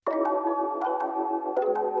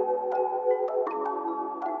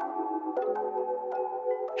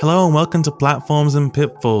Hello and welcome to Platforms and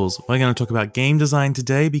Pitfalls. We're going to talk about game design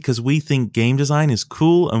today because we think game design is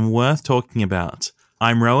cool and worth talking about.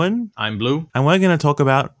 I'm Rowan. I'm Blue. And we're going to talk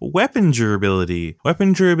about weapon durability.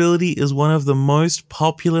 Weapon durability is one of the most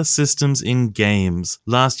popular systems in games.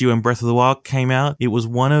 Last year when Breath of the Wild came out, it was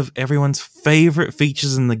one of everyone's favorite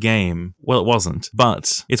features in the game. Well, it wasn't,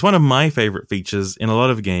 but it's one of my favorite features in a lot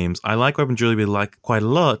of games. I like weapon durability quite a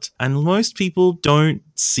lot, and most people don't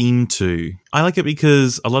seem to. I like it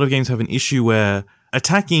because a lot of games have an issue where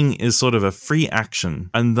attacking is sort of a free action,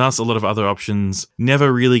 and thus a lot of other options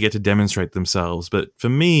never really get to demonstrate themselves. But for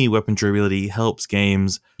me, weapon durability helps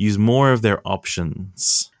games use more of their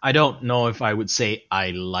options. I don't know if I would say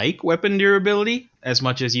I like weapon durability as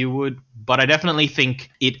much as you would, but I definitely think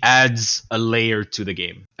it adds a layer to the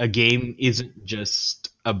game. A game isn't just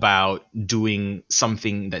about doing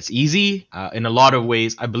something that's easy. In a lot of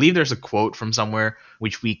ways, I believe there's a quote from somewhere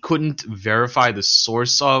which we couldn't verify the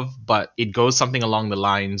source of, but it goes something along the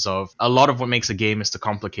lines of a lot of what makes a game is the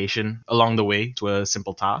complication along the way to a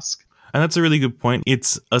simple task. And that's a really good point.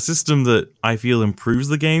 It's a system that I feel improves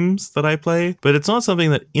the games that I play, but it's not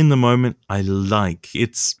something that in the moment I like.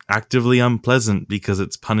 It's actively unpleasant because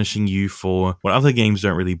it's punishing you for what other games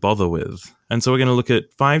don't really bother with. And so we're going to look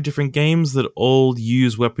at 5 different games that all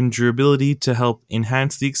use weapon durability to help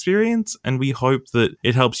enhance the experience, and we hope that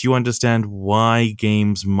it helps you understand why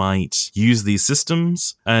games might use these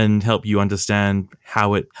systems and help you understand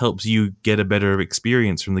how it helps you get a better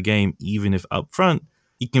experience from the game, even if upfront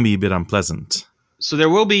it can be a bit unpleasant. So there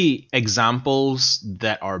will be examples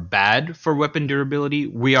that are bad for weapon durability.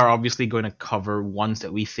 We are obviously going to cover ones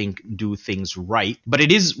that we think do things right. But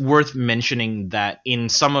it is worth mentioning that in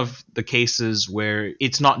some of the cases where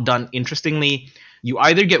it's not done interestingly, you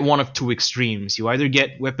either get one of two extremes. You either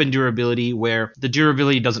get weapon durability where the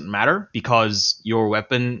durability doesn't matter because your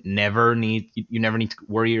weapon you never need to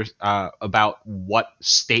worry about what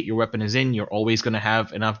state your weapon is in. You're always going to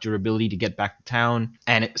have enough durability to get back to town,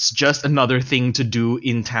 and it's just another thing to do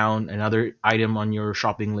in town, another item on your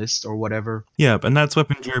shopping list or whatever. Yeah, and that's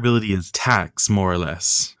weapon durability as tax, more or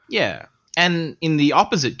less. Yeah. And in the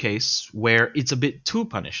opposite case, where it's a bit too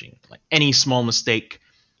punishing, like any small mistake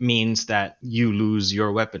means that you lose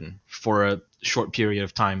your weapon for a short period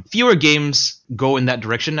of time. Fewer games go in that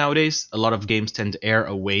direction nowadays. A lot of games tend to err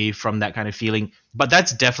away from that kind of feeling, but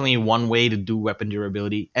that's definitely one way to do weapon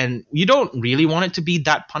durability. And you don't really want it to be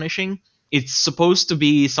that punishing. It's supposed to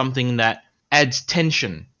be something that adds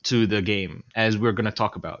tension to the game, as we're going to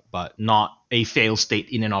talk about, but not a fail state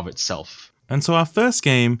in and of itself. And so our first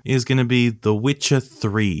game is going to be The Witcher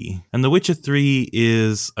 3. And The Witcher 3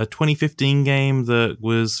 is a 2015 game that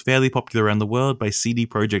was fairly popular around the world by CD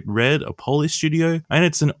Projekt Red, a Polish studio. And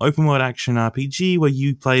it's an open world action RPG where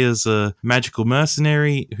you play as a magical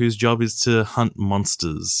mercenary whose job is to hunt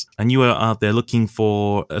monsters. And you are out there looking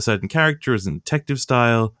for a certain character as a detective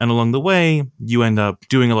style. And along the way, you end up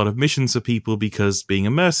doing a lot of missions for people because being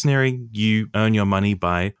a mercenary, you earn your money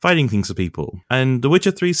by fighting things for people. And The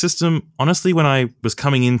Witcher 3 system, honestly, when I was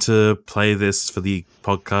coming in to play this for the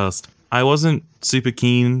podcast, I wasn't super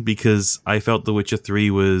keen because I felt The Witcher 3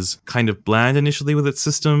 was kind of bland initially with its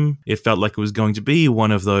system. It felt like it was going to be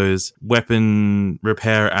one of those weapon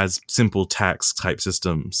repair as simple tax type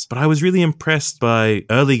systems. But I was really impressed by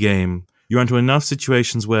early game. You're into enough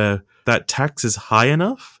situations where that tax is high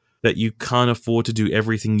enough that you can't afford to do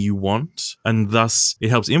everything you want, and thus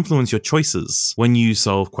it helps influence your choices when you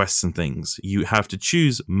solve quests and things. You have to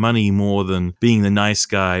choose money more than being the nice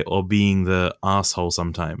guy or being the asshole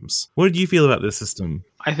sometimes. What did you feel about this system?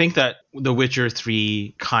 I think that The Witcher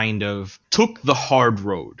 3 kind of took the hard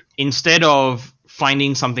road. Instead of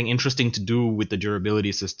finding something interesting to do with the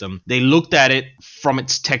durability system, they looked at it from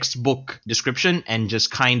its textbook description and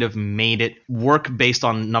just kind of made it work based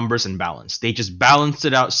on numbers and balance. They just balanced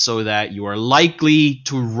it out so that you are likely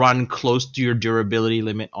to run close to your durability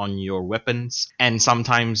limit on your weapons and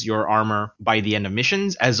sometimes your armor by the end of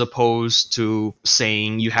missions, as opposed to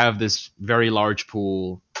saying you have this very large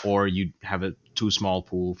pool or you have a too small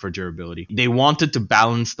pool for durability. They wanted to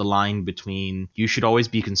balance the line between you should always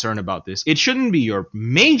be concerned about this. It shouldn't be your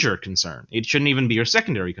major concern. It shouldn't even be your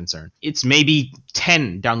secondary concern. It's maybe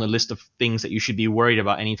 10 down the list of things that you should be worried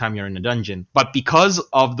about anytime you're in a dungeon. But because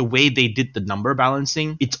of the way they did the number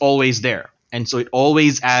balancing, it's always there. And so it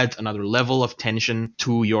always adds another level of tension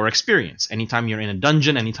to your experience. Anytime you're in a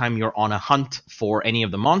dungeon, anytime you're on a hunt for any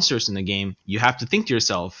of the monsters in the game, you have to think to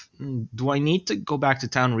yourself, do I need to go back to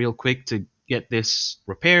town real quick to get this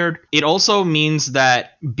repaired? It also means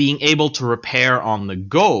that being able to repair on the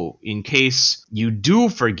go in case you do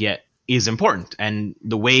forget is important. And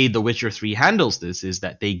the way The Witcher 3 handles this is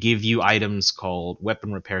that they give you items called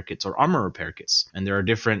weapon repair kits or armor repair kits. And there are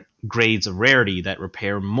different grades of rarity that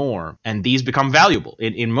repair more. And these become valuable.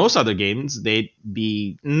 In most other games, they'd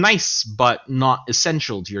be nice, but not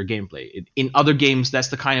essential to your gameplay. In other games, that's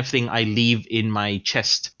the kind of thing I leave in my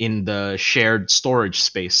chest in the shared storage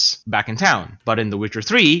space back in town. But in The Witcher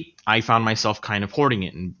 3, I found myself kind of hoarding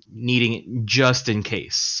it and needing it just in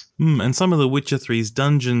case. And some of The Witcher 3's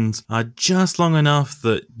dungeons are just long enough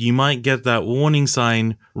that you might get that warning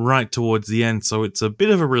sign right towards the end, so it's a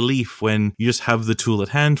bit of a relief when you just have the tool at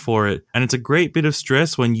hand for it, and it's a great bit of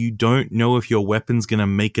stress when you don't know if your weapon's gonna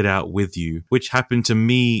make it out with you, which happened to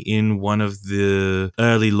me in one of the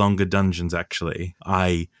early longer dungeons, actually.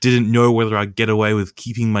 I didn't know whether I'd get away with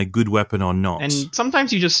keeping my good weapon or not. And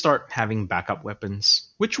sometimes you just start having backup weapons,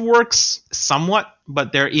 which works somewhat,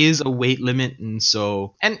 but there is a weight limit, and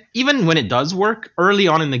even when it does work, early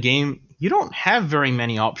on in the game, you don't have very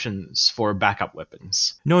many options for backup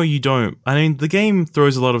weapons. No, you don't. I mean, the game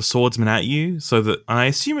throws a lot of swordsmen at you, so that I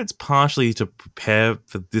assume it's partially to prepare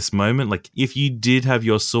for this moment. Like, if you did have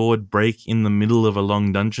your sword break in the middle of a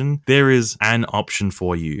long dungeon, there is an option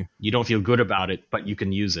for you. You don't feel good about it, but you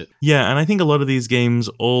can use it. Yeah, and I think a lot of these games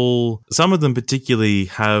some of them particularly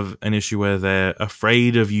have an issue where they're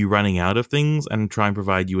afraid of you running out of things and try and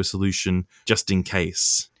provide you a solution just in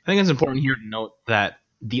case. I think it's important here to note that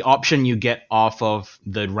the option you get off of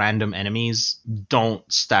the random enemies don't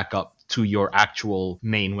stack up to your actual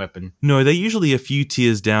main weapon. No, they're usually a few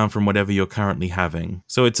tiers down from whatever you're currently having.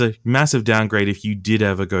 So it's a massive downgrade if you did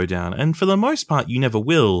ever go down. And for the most part, you never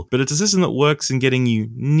will. But it's a system that works in getting you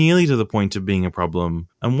nearly to the point of being a problem.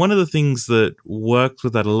 And one of the things that works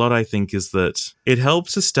with that a lot, I think, is that it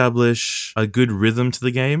helps establish a good rhythm to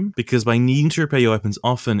the game, because by needing to repair your weapons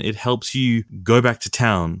often, it helps you go back to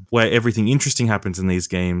town where everything interesting happens in these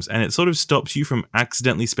games, and it sort of stops you from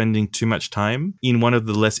accidentally spending too much time in one of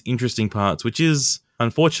the less interesting parts, which is,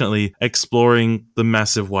 unfortunately, exploring the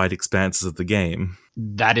massive wide expanses of the game.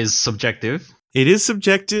 That is subjective. It is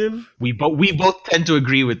subjective. We both tend to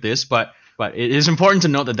agree with this, but it is important to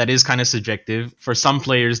note that is kind of subjective. For some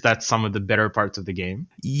players, that's some of the better parts of the game.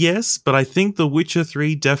 Yes, but I think The Witcher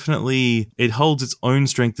 3 definitely, it holds its own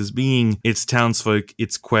strength as being its townsfolk,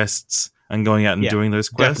 its quests, and going out and doing those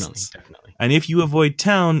quests. Definitely. And if you avoid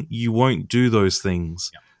town, you won't do those things.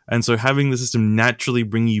 Yeah. And so having the system naturally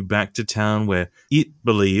bring you back to town where it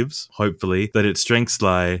believes, hopefully, that its strengths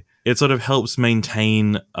lie, it sort of helps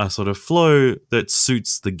maintain a sort of flow that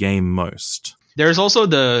suits the game most. There's also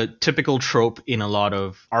the typical trope in a lot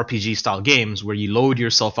of RPG-style games where you load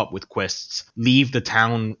yourself up with quests, leave the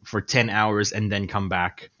town for 10 hours, and then come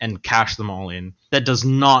back and cash them all in. That does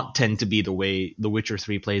not tend to be the way The Witcher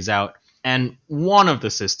 3 plays out. And one of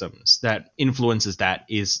the systems that influences that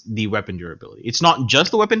is the weapon durability. It's not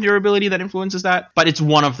just the weapon durability that influences that, but it's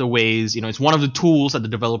one of the ways, it's one of the tools that the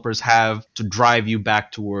developers have to drive you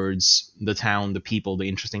back towards the town, the people, the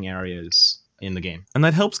interesting areas in the game. And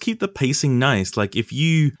that helps keep the pacing nice. Like, if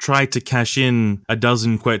you tried to cash in a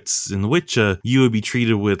dozen quests in The Witcher, you would be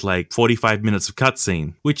treated with like 45 minutes of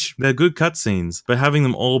cutscene, which they're good cutscenes, but having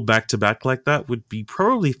them all back to back like that would be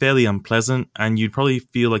probably fairly unpleasant, and you'd probably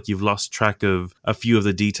feel like you've lost track of a few of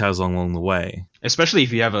the details along the way. Especially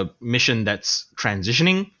if you have a mission that's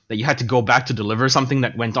transitioning, that you had to go back to deliver something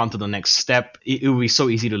that went on to the next step. It would be so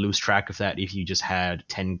easy to lose track of that if you just had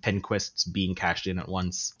 10 quests being cashed in at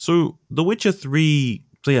once. So The Witcher 3...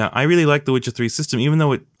 So yeah, I really like The Witcher 3 system, even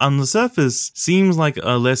though it, on the surface, seems like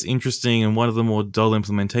a less interesting and one of the more dull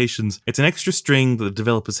implementations. It's an extra string that the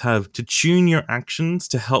developers have to tune your actions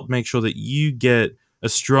to help make sure that you get a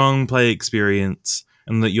strong play experience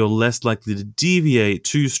and that you're less likely to deviate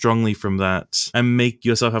too strongly from that and make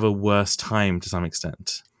yourself have a worse time to some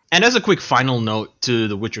extent. And as a quick final note to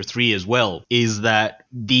The Witcher 3 as well, is that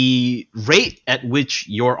the rate at which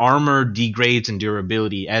your armor degrades in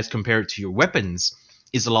durability as compared to your weapons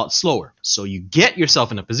is a lot slower. So you get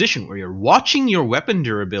yourself in a position where you're watching your weapon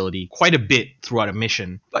durability quite a bit throughout a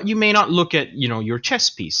mission, but you may not look at, your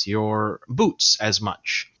chest piece, your boots as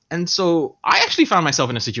much. And so I actually found myself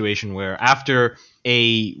in a situation where after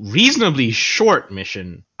a reasonably short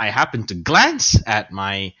mission, I happened to glance at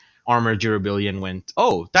my armor durability and went,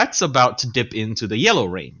 oh, that's about to dip into the yellow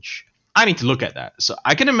range. I need to look at that. So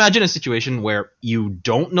I can imagine a situation where you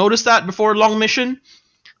don't notice that before a long mission.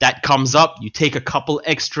 That comes up, you take a couple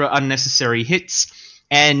extra unnecessary hits,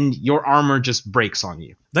 and your armor just breaks on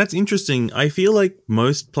you. That's interesting. I feel like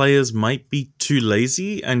most players might be too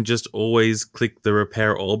lazy and just always click the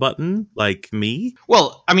repair all button, like me.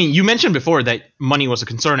 Well, I mean, you mentioned before that money was a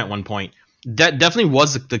concern at one point. That definitely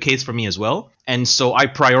was the case for me as well. And so I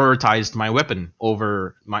prioritized my weapon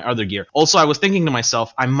over my other gear. Also, I was thinking to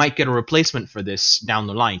myself, I might get a replacement for this down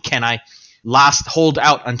the line. Can I hold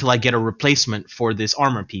out until I get a replacement for this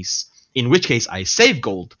armor piece? In which case, I save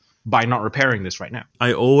gold by not repairing this right now.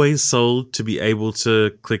 I always sold to be able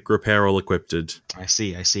to click repair all equipped. I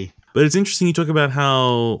see. But it's interesting you talk about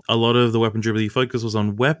how a lot of the weapon durability focus was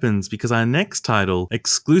on weapons, because our next title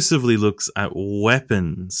exclusively looks at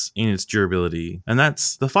weapons in its durability, and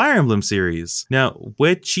that's the Fire Emblem series. Now,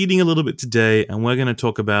 we're cheating a little bit today, and we're going to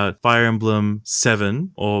talk about Fire Emblem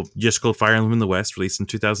 7, or just called Fire Emblem in the West, released in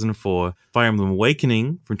 2004, Fire Emblem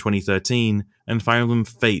Awakening from 2013, and Fire Emblem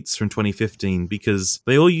Fates from 2015, because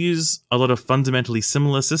they all use a lot of fundamentally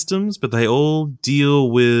similar systems, but they all deal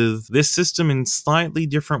with this system in slightly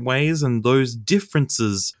different ways, and those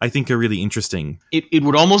differences I think are really interesting. It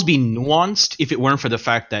would almost be nuanced if it weren't for the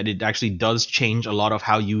fact that it actually does change a lot of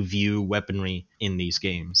how you view weaponry in these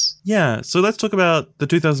games. Yeah, so let's talk about the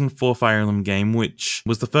 2004 Fire Emblem game, which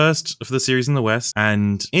was the first for the series in the West,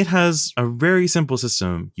 and it has a very simple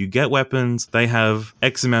system. You get weapons, they have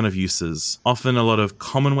X amount of uses. Often a lot of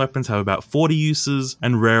common weapons have about 40 uses,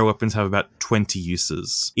 and rare weapons have about 20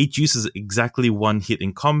 uses. Each use is exactly one hit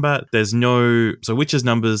in combat. So Witcher's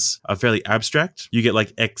numbers are fairly abstract. You get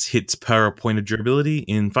like X hits per point of durability.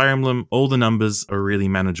 In Fire Emblem, all the numbers are really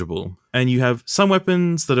manageable. And you have some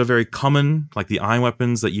weapons that are very common, like the iron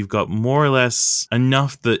weapons, that you've got more or less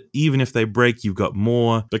enough that even if they break, you've got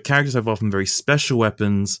more. But characters have often very special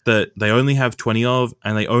weapons that they only have 20 of,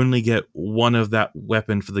 and they only get one of that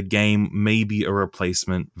weapon for the game, maybe a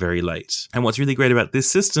replacement very late. And what's really great about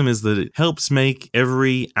this system is that it helps make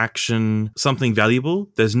every action something valuable.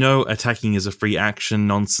 There's no attacking as a free action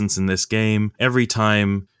nonsense in this game. Every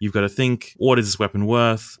time you've got to think, what is this weapon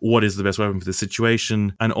worth? What is the best weapon for this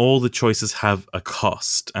situation? And all the choices have a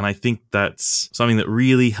cost, and I think that's something that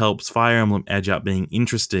really helps Fire Emblem edge out being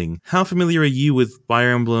interesting. How familiar are you with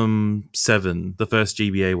Fire Emblem 7, the first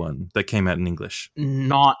GBA one that came out in English?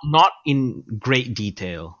 Not in great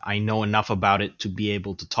detail. I know enough about it to be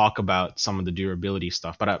able to talk about some of the durability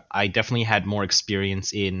stuff, but I definitely had more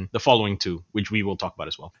experience in the following two, which we will talk about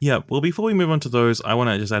as well. Yeah, well, before we move on to those, I want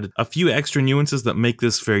to just add a few extra nuances that make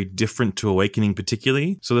this very different to Awakening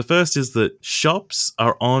particularly. So the first is that shops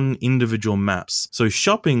are on individual maps. So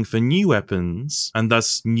shopping for new weapons, and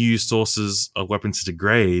thus new sources of weapons to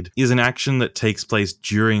degrade, is an action that takes place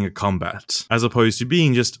during a combat, as opposed to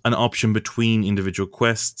being just an option between individual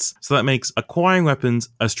quests. So that makes acquiring weapons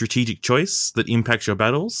a strategic choice that impacts your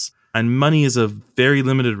battles. And money is a very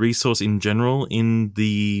limited resource in general in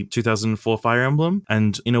the 2004 Fire Emblem.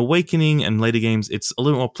 And in Awakening and later games, it's a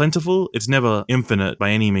little more plentiful. It's never infinite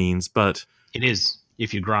by any means, but it is.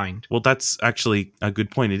 If you grind. Well, that's actually a good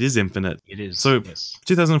point. It is infinite. It is. So, yes.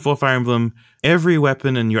 2004 Fire Emblem, every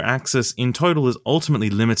weapon and your access in total is ultimately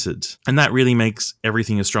limited. And that really makes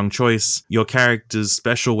everything a strong choice. Your character's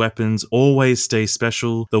special weapons always stay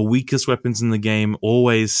special. The weakest weapons in the game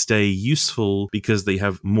always stay useful because they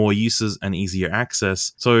have more uses and easier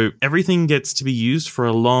access. So everything gets to be used for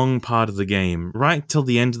a long part of the game. Right till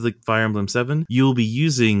the end of the Fire Emblem 7, you'll be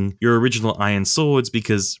using your original iron swords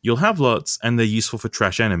because you'll have lots and they're useful for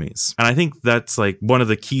trash enemies. And I think that's like one of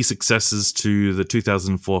the key successes to the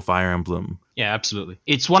 2004 Fire Emblem. Yeah, absolutely.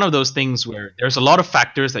 It's one of those things where there's a lot of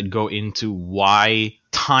factors that go into why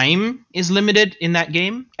time is limited in that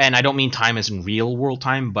game. And I don't mean time as in real world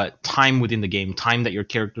time, but time within the game, time that your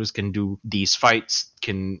characters can do these fights,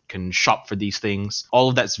 can shop for these things. All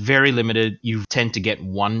of that's very limited. You tend to get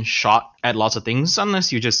one shot at lots of things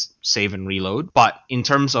unless you just save and reload. But in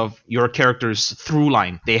terms of your character's through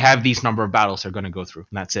line, they have these number of battles they're going to go through,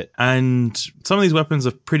 and that's it. And some of these weapons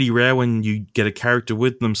are pretty rare when you get a character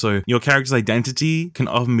with them, so your character's identity can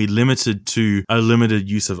often be limited to a limited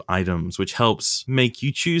use of items, which helps make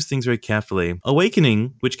you choose things very carefully.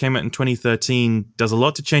 Awakening, which came out in 2013, does a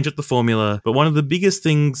lot to change up the formula, but one of the biggest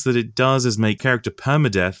things that it does is make character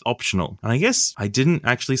permadeath optional. And I guess I didn't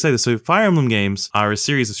actually say this. So Fire Emblem games are a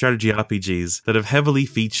series of strategy RPGs that have heavily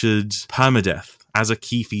featured permadeath as a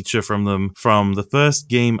key feature from them from the first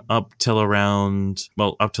game up till the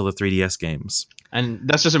 3DS games. And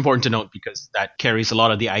that's just important to note because that carries a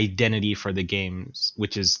lot of the identity for the games,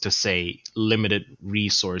 which is to say limited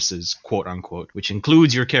resources, quote unquote, which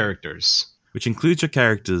includes your characters.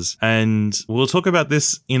 And we'll talk about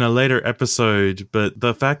this in a later episode, but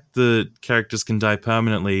the fact that characters can die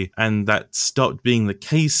permanently and that stopped being the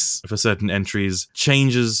case for certain entries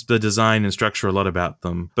changes the design and structure a lot about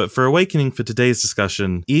them. But for Awakening, for today's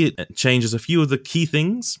discussion, it changes a few of the key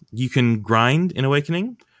things. You can grind in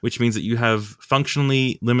Awakening, which means that you have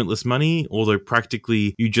functionally limitless money, although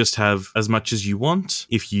practically you just have as much as you want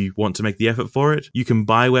if you want to make the effort for it. You can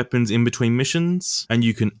buy weapons in between missions, and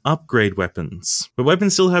you can upgrade weapons. But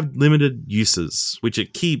weapons still have limited uses, which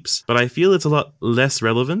it keeps, but I feel it's a lot less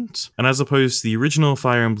relevant. And as opposed to the original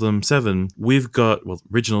Fire Emblem 7, we've got, well,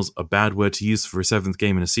 original's a bad word to use for a 7th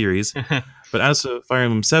game in a series, but as for Fire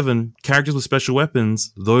Emblem 7, characters with special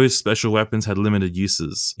weapons, those special weapons had limited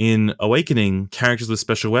uses. In Awakening, characters with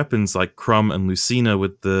special weapons like Crumb and Lucina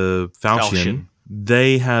with the Falchion,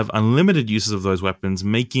 they have unlimited uses of those weapons,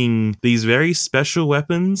 making these very special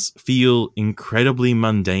weapons feel incredibly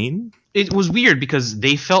mundane. It was weird because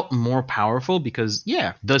they felt more powerful because,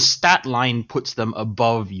 yeah, the stat line puts them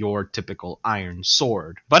above your typical iron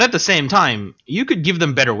sword. But at the same time, you could give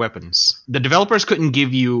them better weapons. The developers couldn't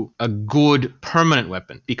give you a good permanent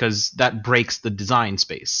weapon because that breaks the design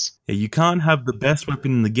space. Yeah, you can't have the best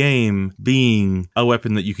weapon in the game being a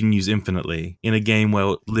weapon that you can use infinitely in a game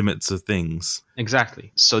where limits of things.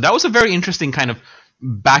 Exactly. So that was a very interesting kind of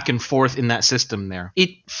back and forth in that system there. It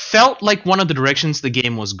felt like one of the directions the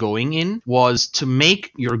game was going in was to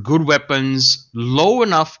make your good weapons low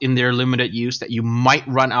enough in their limited use that you might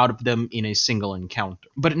run out of them in a single encounter.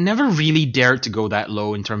 But it never really dared to go that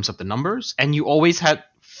low in terms of the numbers, and you always had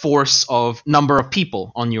force of number of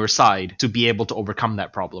people on your side to be able to overcome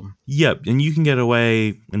that problem. Yep, and you can get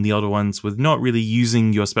away in the older ones with not really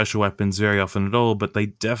using your special weapons very often at all, but they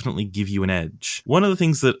definitely give you an edge. One of the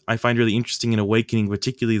things that I find really interesting in Awakening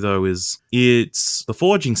particularly, though, is it's the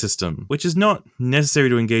forging system, which is not necessary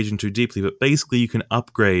to engage in too deeply, but basically you can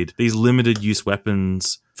upgrade these limited use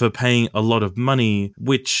weapons for paying a lot of money,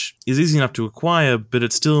 which is easy enough to acquire, but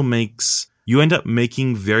it still makes... You end up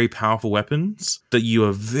making very powerful weapons that you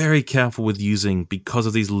are very careful with using because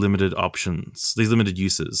of these limited options, these limited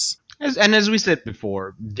uses. As we said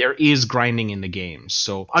before, there is grinding in the game.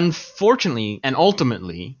 So unfortunately and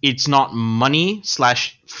ultimately, it's not money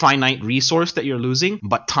 / finite resource that you're losing,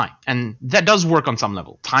 but time. And that does work on some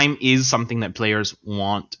level. Time is something that players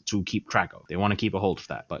want to keep track of. They want to keep a hold of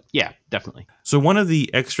that. But yeah, definitely. So one of the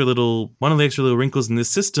extra little wrinkles in this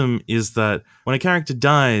system is that when a character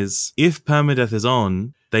dies, if permadeath is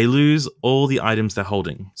on, they lose all the items they're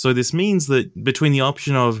holding. So this means that between the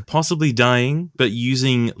option of possibly dying, but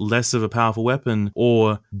using less of a powerful weapon,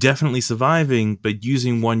 or definitely surviving, but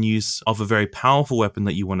using one use of a very powerful weapon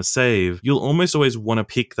that you want to save, you'll almost always want to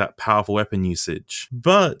pick that powerful weapon usage.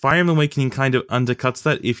 But Fire Emblem Awakening kind of undercuts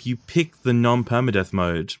that. If you pick the non-permadeath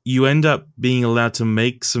mode, you end up being allowed to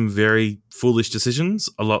make some very foolish decisions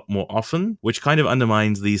a lot more often, which kind of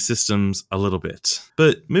undermines these systems a little bit.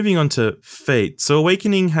 But moving on to Fate. So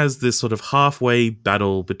Awakening has this sort of halfway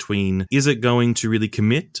battle between, is it going to really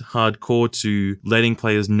commit hardcore to letting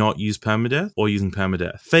players not use permadeath or using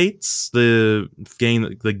permadeath? Fates, the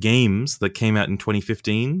games that came out in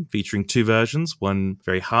 2015, featuring 2 versions, one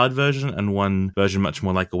very hard version and one version much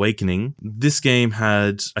more like Awakening. This game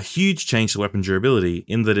had a huge change to weapon durability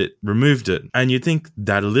in that it removed it. And you'd think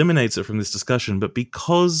that eliminates it from this discussion, but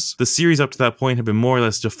because the series up to that point had been more or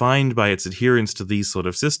less defined by its adherence to these sort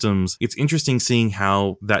of systems, it's interesting seeing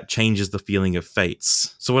how that changes the feeling of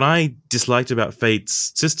Fates. So what I disliked about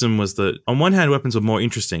Fates' system was that on one hand, weapons were more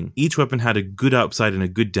interesting. Each weapon had a good upside and a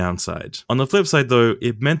good downside. On the flip side, though,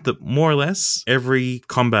 it meant that more or less every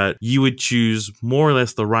combat you would choose more or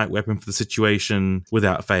less the right weapon for the situation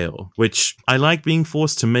without fail, which I like being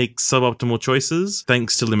forced to make suboptimal choices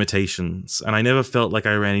thanks to limitations, and I never felt like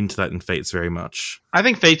I ran into that in Fates very much. I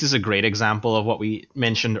think Fates is a great example of what we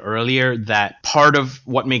mentioned earlier, that part of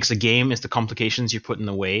what makes a game is the complications you put in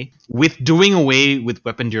the way. With doing away with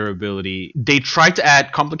weapon durability, they try to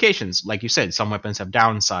add complications. Like you said, some weapons have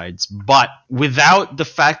downsides, but without the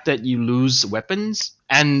fact that you lose weapons,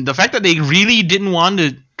 and the fact that they really didn't want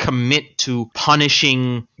to commit to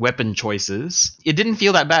punishing weapon choices, it didn't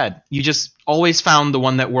feel that bad. You just always found the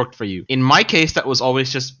one that worked for you. In my case, that was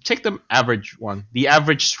always just take the average one. The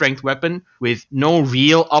average strength weapon with no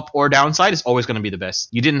real up or downside is always going to be the best.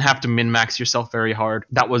 You didn't have to min-max yourself very hard.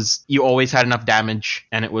 You always had enough damage,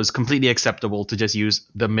 and it was completely acceptable to just use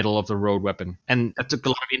the middle of the road weapon. And that took a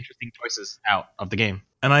lot of interesting choices out of the game.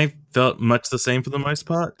 And I felt much the same for the most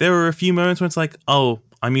part. There were a few moments when it's like, oh,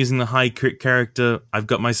 I'm using the high crit character, I've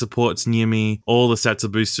got my supports near me, all the stats are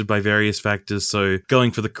boosted by various factors, so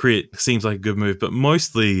going for the crit seems like a good move. But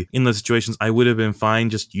mostly, in those situations, I would have been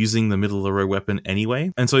fine just using the middle of the row weapon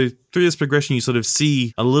anyway. And so through this progression, you sort of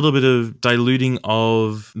see a little bit of diluting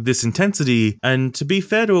of this intensity. And to be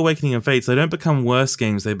fair to Awakening and Fates, they don't become worse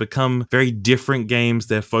games, they become very different games.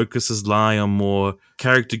 Their focuses lie on more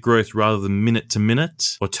character growth rather than minute to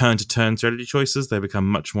minute or turn to turn strategy choices. They become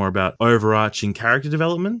much more about overarching character development.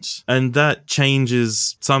 development, and that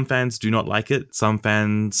changes. Some fans do not like it. Some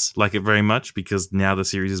fans like it very much because now the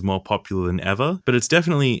series is more popular than ever. But it's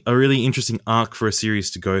definitely a really interesting arc for a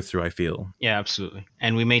series to go through, I feel. Yeah, absolutely.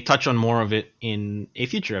 And we may touch on more of it in a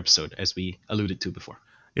future episode, as we alluded to before.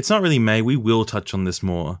 It's not really May. We will touch on this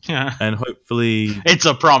more. Yeah. And hopefully... It's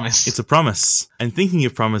a promise. It's a promise. And thinking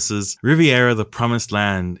of promises, Riviera the Promised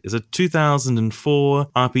Land is a 2004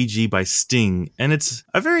 RPG by Sting. And it's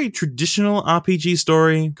a very traditional RPG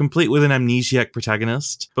story, complete with an amnesiac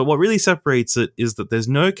protagonist. But what really separates it is that there's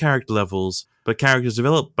no character levels, but characters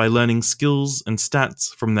developed by learning skills and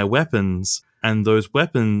stats from their weapons. And those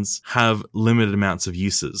weapons have limited amounts of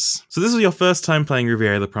uses. So this is your first time playing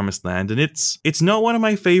Riviera the Promised Land, and it's not one of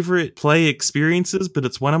my favorite play experiences, but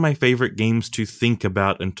it's one of my favorite games to think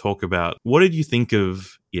about and talk about. What did you think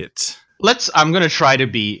of it? I'm going to try to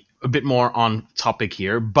be a bit more on topic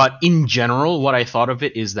here, but in general, what I thought of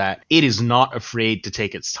it is that it is not afraid to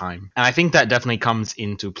take its time. And I think that definitely comes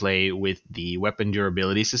into play with the weapon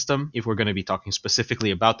durability system, if we're going to be talking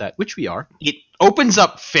specifically about that, which we are. It opens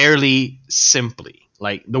up fairly simply.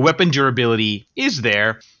 Like, the weapon durability is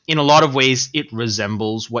there. In a lot of ways, it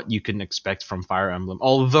resembles what you can expect from Fire Emblem.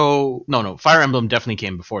 Although, no, Fire Emblem definitely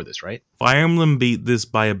came before this, right? Fire Emblem beat this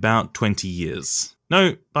by about 20 years.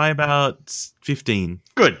 No, by about 15.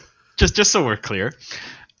 Good. Just so we're clear.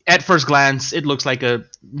 At first glance, it looks like a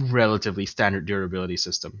relatively standard durability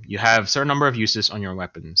system. You have a certain number of uses on your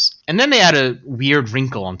weapons. And then they add a weird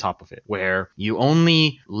wrinkle on top of it, where you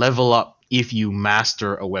only level up if you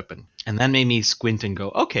master a weapon. And that made me squint and go,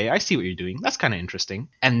 okay, I see what you're doing. That's kind of interesting.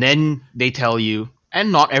 And then they tell you,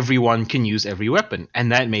 and not everyone can use every weapon.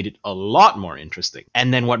 And that made it a lot more interesting.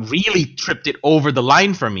 And then what really tripped it over the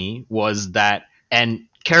line for me was that, and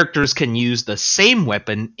characters can use the same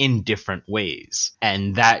weapon in different ways.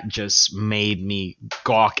 And that just made me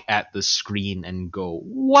gawk at the screen and go,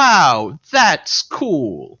 wow, that's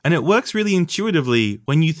cool. And it works really intuitively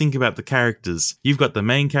when you think about the characters. You've got the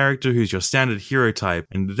main character who's your standard hero type,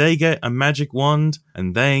 and they get a magic wand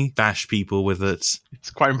and they bash people with it.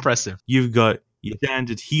 It's quite impressive. You've got your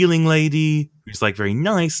standard healing lady, who's like very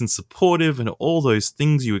nice and supportive and all those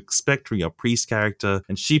things you expect from your priest character,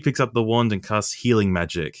 and she picks up the wand and casts healing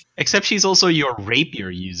magic. Except she's also your rapier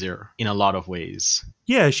user in a lot of ways.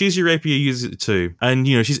 Yeah, she's your rapier user too. And,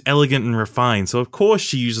 she's elegant and refined, so of course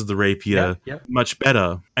she uses the rapier much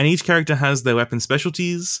better. And each character has their weapon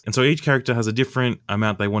specialties, and so each character has a different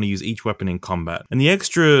amount they want to use each weapon in combat. And the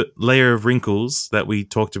extra layer of wrinkles that we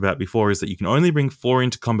talked about before is that you can only bring 4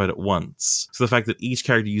 into combat at once. So the fact that each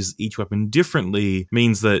character uses each weapon differently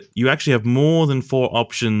means that you actually have more than 4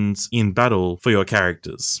 options in battle for your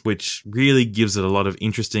characters, which really gives it a lot of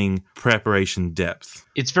interesting preparation depth.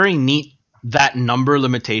 It's very neat, that number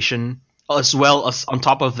limitation, as well as on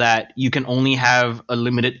top of that, you can only have a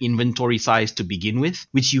limited inventory size to begin with,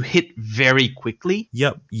 which you hit very quickly.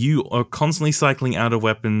 Yep, you are constantly cycling out of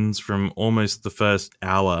weapons from almost the first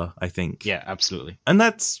hour, I think. Yeah, absolutely. And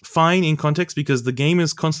that's fine in context because the game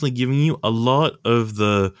is constantly giving you a lot of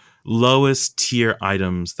the lowest tier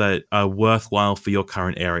items that are worthwhile for your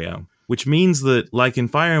current area. Which means that, like in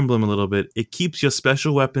Fire Emblem a little bit, it keeps your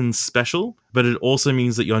special weapons special, but it also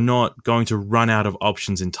means that you're not going to run out of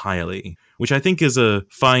options entirely, which I think is a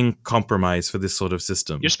fine compromise for this sort of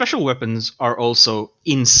system. Your special weapons are also,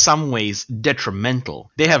 in some ways,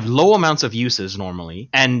 detrimental. They have low amounts of uses normally,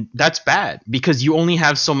 and that's bad, because you only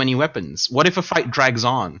have so many weapons. What if a fight drags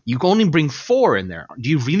on? You can only bring 4 in there. Do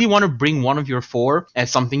you really want to bring one of your 4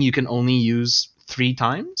 as something you can only use 3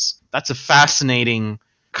 times? That's a fascinating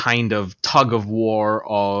kind of tug of war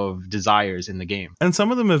of desires in the game. And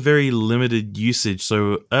some of them are very limited usage.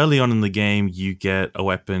 So early on in the game, you get a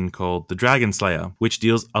weapon called the Dragon Slayer, which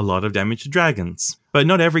deals a lot of damage to dragons. But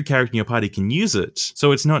not every character in your party can use it,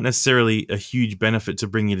 so it's not necessarily a huge benefit to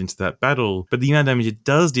bring it into that battle, but the amount of damage it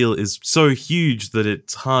does deal is so huge that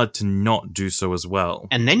it's hard to not do so as well.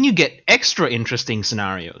 And then you get extra interesting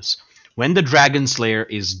scenarios. When the Dragon Slayer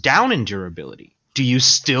is down in durability, do you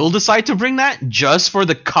still decide to bring that just for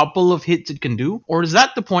the couple of hits it can do? Or is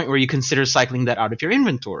that the point where you consider cycling that out of your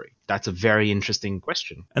inventory? That's a very interesting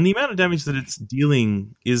question. And the amount of damage that it's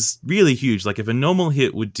dealing is really huge. Like if a normal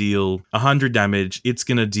hit would deal 100 damage, it's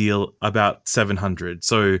going to deal about 700.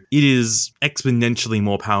 So it is exponentially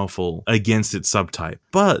more powerful against its subtype.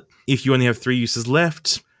 But if you only have 3 uses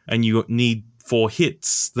left and you need 4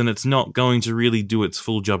 hits, then it's not going to really do its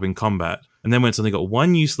full job in combat. And then when it's only got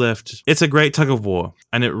 1 use left, it's a great tug of war,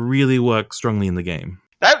 and it really works strongly in the game.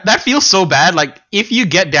 That feels so bad. Like, if you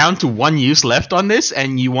get down to one use left on this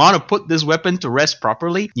and you want to put this weapon to rest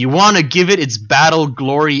properly, you want to give it its battle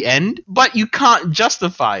glory end, but you can't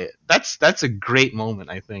justify it. That's a great moment,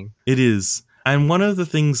 I think. It is. And one of the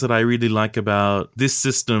things that I really like about this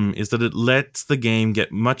system is that it lets the game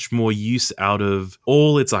get much more use out of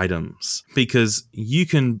all its items, because you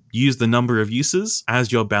can use the number of uses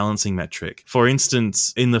as your balancing metric. For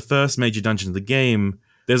instance, in the first major dungeon of the game,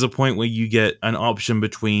 there's a point where you get an option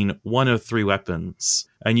between one of three weapons,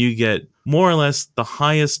 and you get more or less the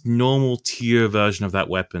highest normal tier version of that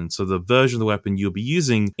weapon. So the version of the weapon you'll be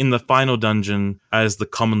using in the final dungeon as the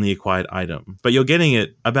commonly acquired item. But you're getting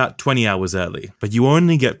it about 20 hours early, but you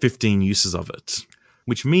only get 15 uses of it,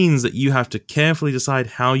 which means that you have to carefully decide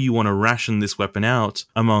how you want to ration this weapon out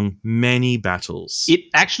among many battles. It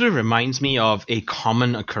actually reminds me of a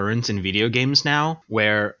common occurrence in video games now,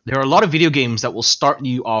 where there are a lot of video games that will start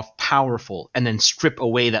you off powerful and then strip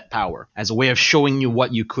away that power as a way of showing you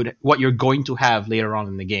what you're going to have later on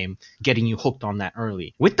in the game, getting you hooked on that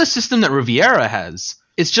early. With the system that Riviera has,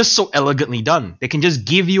 it's just so elegantly done. They can just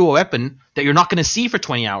give you a weapon that you're not going to see for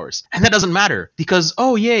 20 hours. And that doesn't matter because,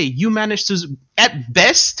 oh yay, you managed to, at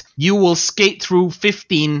best, you will skate through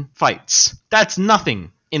 15 fights. That's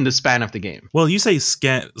nothing in the span of the game. Well, you say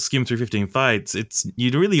skim through 15 fights,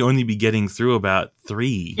 you'd really only be getting through about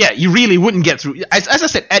 3. Yeah, you really wouldn't get through. As I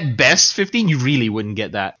said, at best 15, you really wouldn't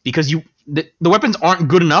get that because the weapons aren't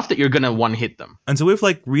good enough that you're going to one-hit them. And so we've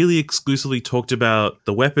really exclusively talked about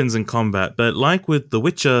the weapons in combat, but like with The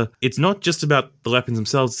Witcher, it's not just about the weapons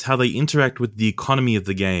themselves, it's how they interact with the economy of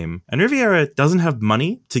the game. And Riviera doesn't have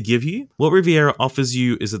money to give you. What Riviera offers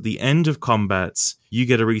you is at the end of combats, you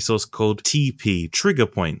get a resource called TP, Trigger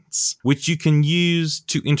Points, which you can use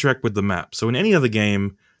to interact with the map. So in any other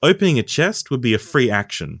game, opening a chest would be a free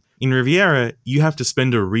action. In Riviera, you have to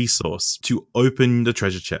spend a resource to open the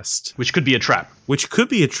treasure chest. Which could be a trap. Which could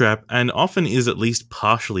be a trap, and often is at least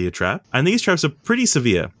partially a trap. And these traps are pretty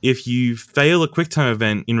severe. If you fail a QuickTime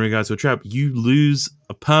event in regards to a trap, you lose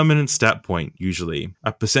a permanent stat point, usually.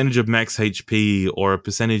 A percentage of max HP or a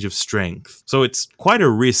percentage of strength. So it's quite a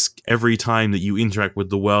risk every time that you interact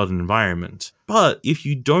with the world and environment. But if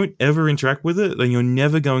you don't ever interact with it, then you're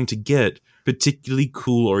never going to get particularly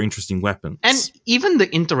cool or interesting weapons. And even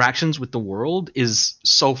the interactions with the world is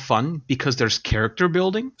so fun because there's character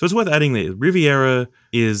building. So it's worth adding that Riviera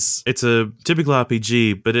it's a typical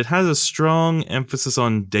RPG, but it has a strong emphasis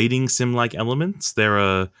on dating sim-like elements. There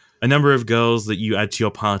are a number of girls that you add to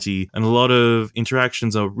your party, and a lot of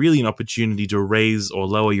interactions are really an opportunity to raise or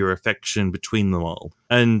lower your affection between them all.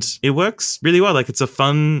 And it works really well. It's a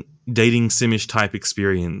fun dating simish type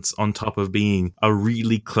experience on top of being a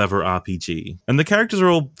really clever RPG. And the characters are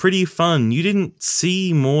all pretty fun. You didn't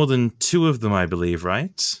see more than 2 of them, I believe,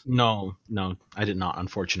 right? No, I did not,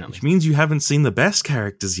 unfortunately. Which means you haven't seen the best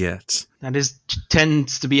characters yet. That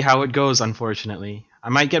tends to be how it goes, unfortunately. I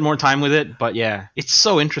might get more time with it, but yeah, it's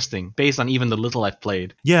so interesting based on even the little I've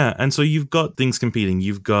played. Yeah, and so you've got things competing.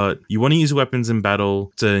 You want to use weapons in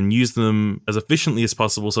battle to use them as efficiently as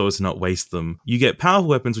possible so as to not waste them. You get powerful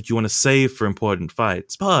weapons which you want to save for important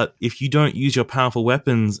fights. But if you don't use your powerful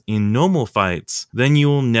weapons in normal fights, then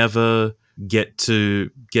you'll never get to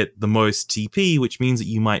get the most TP, which means that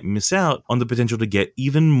you might miss out on the potential to get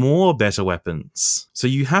even more better weapons. So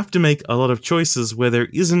you have to make a lot of choices where there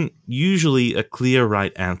isn't usually a clear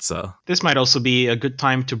right answer. This might also be a good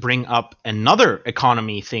time to bring up another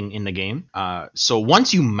economy thing in the game. So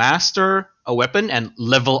once you master a weapon and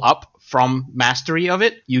level up from mastery of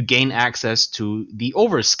it, you gain access to the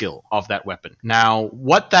overskill of that weapon. Now,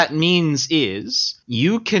 what that means is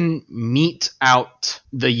you can mete out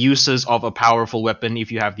the uses of a powerful weapon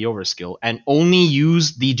if you have the overskill, and only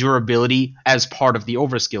use the durability as part of the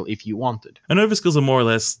overskill if you wanted. And overskills are more or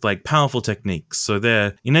less powerful techniques. So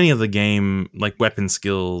they're in any other game, like weapon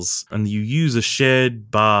skills, and you use a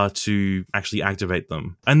shared bar to actually activate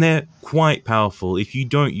them. And they're quite powerful. If you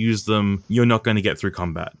don't use them, you're not going to get through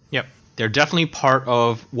combat. Yep. They're definitely part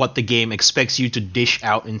of what the game expects you to dish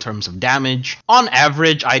out in terms of damage. On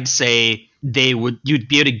average, I'd say you'd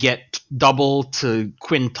be able to get double to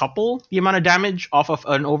quintuple the amount of damage off of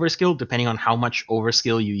an overskill, depending on how much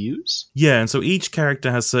overskill you use. Yeah, and so each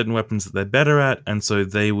character has certain weapons that they're better at, and so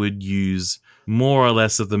they would use more or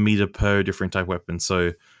less of the meter per different type weapon.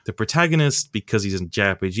 So the protagonist, because he's a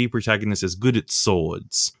JRPG protagonist, is good at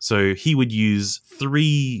swords. So he would use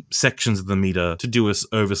 3 sections of the meter to do a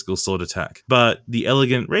overskill sword attack. But the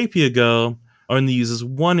elegant rapier girl only uses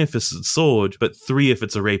 1 if it's a sword, but 3 if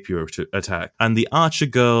it's a rapier attack. And the archer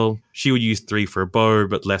girl, she would use 3 for a bow,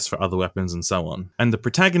 but less for other weapons and so on. And the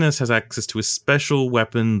protagonist has access to a special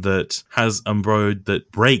weapon that has a mode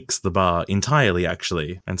that breaks the bar entirely,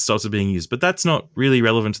 actually, and stops it being used. But that's not really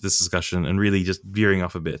relevant to this discussion and really just veering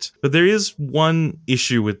off a bit. But there is one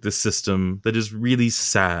issue with this system that is really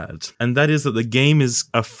sad, and that is that the game is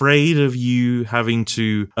afraid of you having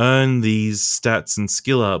to earn these stats and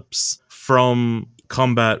skill ups from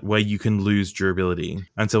combat where you can lose durability.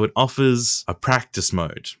 And so it offers a practice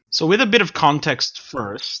mode. So with a bit of context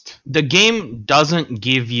first, the game doesn't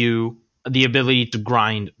give you the ability to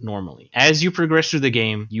grind normally. As you progress through the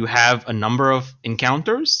game, you have a number of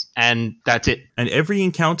encounters, and that's it. And every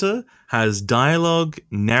encounter has dialogue,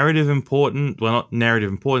 narrative important, well, not narrative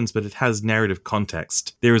importance, but it has narrative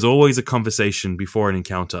context. There is always a conversation before an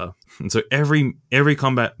encounter. And so every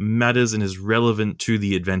combat matters and is relevant to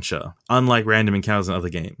the adventure, unlike random encounters in other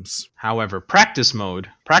games. However, practice mode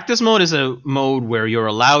is a mode where you're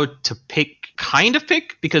allowed to kind of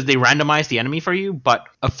pick because they randomize the enemy for you, but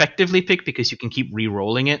effectively pick because you can keep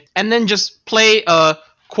re-rolling it, and then just play a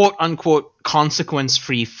quote-unquote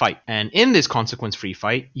consequence-free fight. And in this consequence-free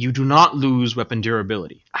fight, you do not lose weapon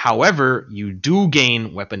durability. However, you do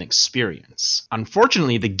gain weapon experience.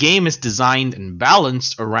 Unfortunately, the game is designed and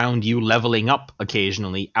balanced around you leveling up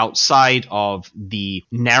occasionally outside of the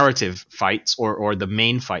narrative fights or the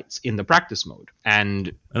main fights in the practice mode.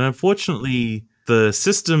 And unfortunately, the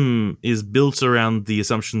system is built around the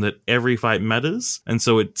assumption that every fight matters, and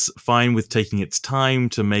so it's fine with taking its time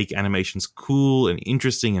to make animations cool and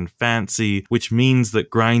interesting and fancy, which means that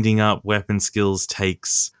grinding up weapon skills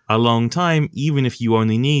takes a long time, even if you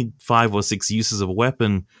only need 5 or 6 uses of a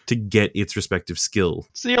weapon to get its respective skill.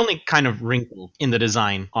 It's the only kind of wrinkle in the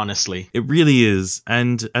design, honestly. It really is,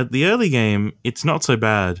 and at the early game, it's not so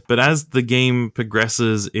bad, but as the game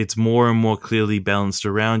progresses, it's more and more clearly balanced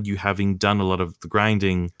around you having done a lot of the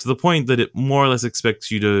grinding, to the point that it more or less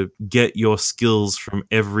expects you to get your skills from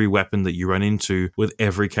every weapon that you run into with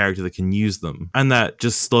every character that can use them. And that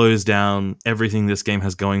just slows down everything this game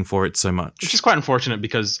has going for it so much. Which is quite unfortunate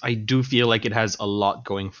because I do feel like it has a lot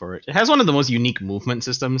going for it. It has one of the most unique movement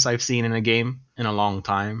systems I've seen in a game in a long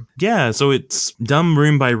time. Yeah, so it's done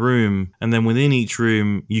room by room, and then within each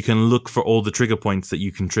room, you can look for all the trigger points that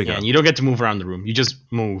you can trigger. Yeah, and you don't get to move around the room. You just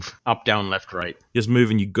move up, down, left, right. Just move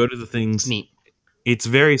and you go to the things. It's neat. It's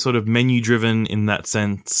very sort of menu-driven in that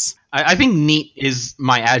sense. I think neat is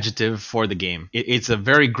my adjective for the game. It's a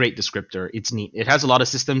very great descriptor. It's neat. It has a lot of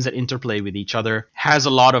systems that interplay with each other, has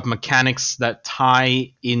a lot of mechanics that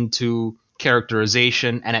tie into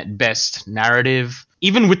characterization and at best narrative.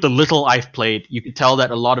 Even with the little I've played, you could tell that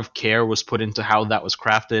a lot of care was put into how that was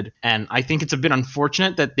crafted. And I think it's a bit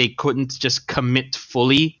unfortunate that they couldn't just commit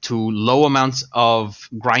fully to low amounts of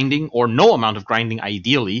grinding, or no amount of grinding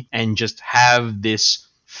ideally, and just have this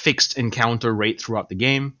fixed encounter rate throughout the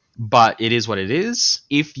game. But it is what it is.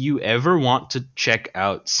 If you ever want to check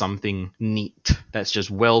out something neat that's just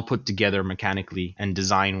well put together mechanically and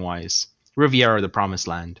design-wise, Riviera the Promised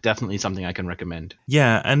Land, definitely something I can recommend.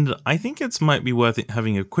 Yeah, and I think it might be worth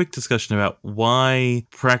having a quick discussion about why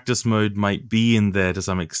practice mode might be in there to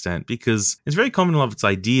some extent, because it's very common in a lot of its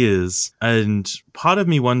ideas, and part of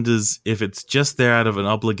me wonders if it's just there out of an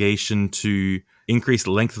obligation to increase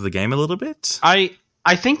the length of the game a little bit.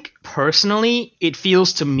 I think, personally, it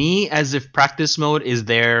feels to me as if practice mode is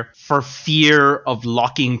there for fear of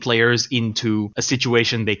locking players into a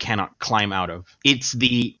situation they cannot climb out of. It's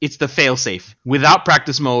the failsafe. Without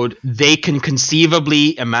practice mode, they can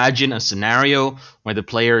conceivably imagine a scenario where the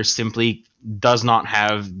player simply does not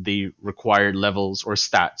have the required levels or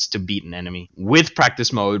stats to beat an enemy. With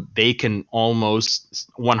practice mode, they can almost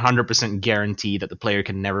 100% guarantee that the player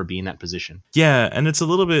can never be in that position. Yeah, and it's a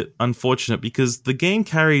little bit unfortunate because the game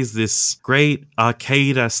carries this great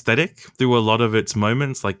arcade aesthetic through a lot of its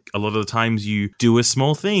moments. Like, a lot of the times you do a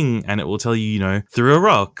small thing and it will tell you, through a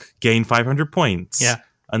rock, gain 500 points. Yeah.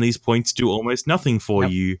 And these points do almost nothing for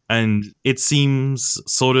you. And it seems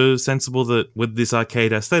sort of sensible that with this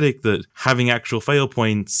arcade aesthetic, that having actual fail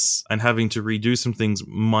points and having to redo some things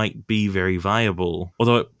might be very viable.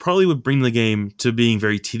 Although it probably would bring the game to being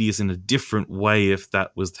very tedious in a different way if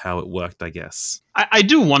that was how it worked, I guess. I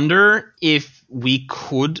do wonder if we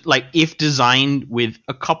could, if designed with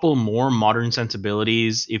a couple more modern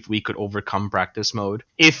sensibilities, if we could overcome practice mode.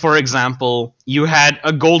 If, for example, you had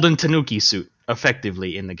a golden Tanuki suit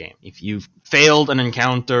effectively in the game. If you've failed an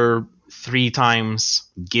encounter 3 times,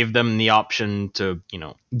 give them the option to,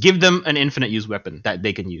 give them an infinite use weapon that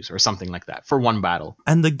they can use or something like that for one battle.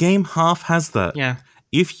 And the game half has that. Yeah.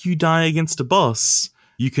 If you die against a boss,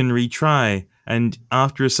 you can retry. And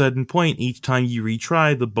after a certain point, each time you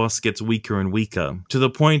retry, the boss gets weaker and weaker, to the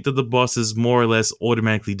point that the boss is more or less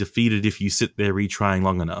automatically defeated if you sit there retrying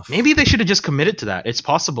long enough. Maybe they should have just committed to that. It's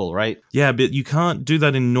possible, right? Yeah, but you can't do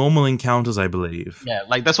that in normal encounters, I believe. Yeah,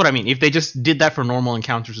 like that's what I mean. If they just did that for normal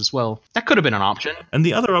encounters as well, that could have been an option. And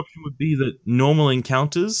the other option would be that normal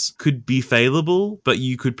encounters could be failable, but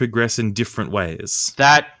you could progress in different ways.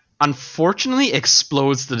 That unfortunately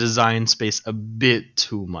explodes the design space a bit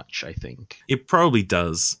too much, I think. It probably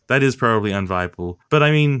does. That is probably unviable. But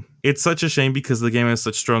I mean, it's such a shame because the game has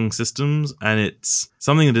such strong systems and it's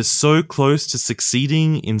something that is so close to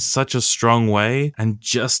succeeding in such a strong way and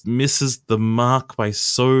just misses the mark by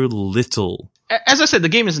so little. As I said, the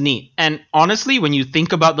game is neat. And honestly, when you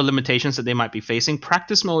think about the limitations that they might be facing,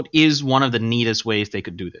 practice mode is one of the neatest ways they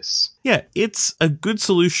could do this. Yeah, it's a good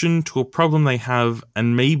solution to a problem they have,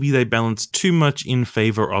 and maybe they balance too much in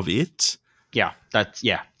favor of it. Yeah,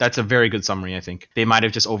 that's a very good summary, I think. They might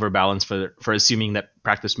have just overbalanced for assuming that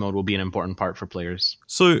practice mode will be an important part for players.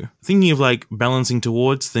 So, thinking of like balancing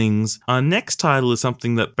towards things, our next title is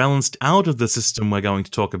something that balanced out of the system we're going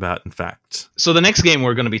to talk about, in fact. So the next game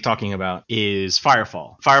we're going to be talking about is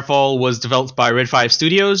Firefall. Firefall was developed by Red 5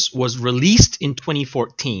 Studios, was released in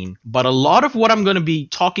 2014, but a lot of what I'm going to be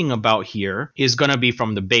talking about here is going to be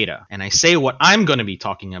from the beta. And I say what I'm going to be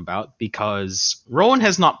talking about because Rowan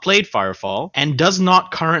has not played Firefall and does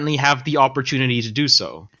not currently have the opportunity to do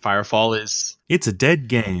so. Firefall is... It's a dead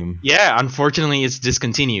game. Yeah, unfortunately, it's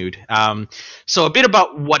discontinued. So a bit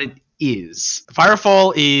about what it is.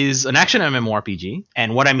 Firefall is an action MMORPG,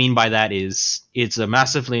 and what I mean by that is it's a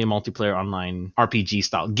massively multiplayer online RPG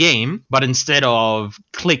style game, but instead of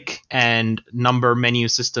click and number menu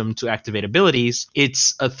system to activate abilities,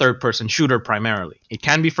 it's a third-person shooter primarily. It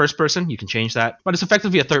can be first-person, you can change that, but it's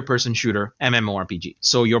effectively a third-person shooter MMORPG.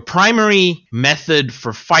 So your primary method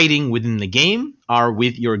for fighting within the game are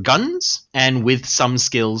with your guns and with some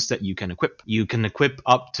skills that you can equip. You can equip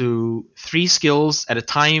up to 3 skills at a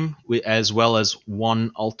time, as well as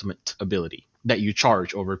 1 ultimate ability that you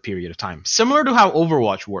charge over a period of time, similar to how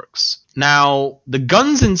Overwatch works. Now, the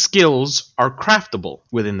guns and skills are craftable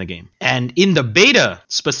within the game. And in the beta,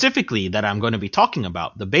 specifically, that I'm going to be talking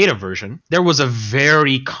about, the beta version, there was a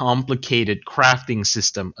very complicated crafting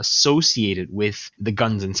system associated with the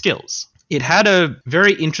guns and skills. It had a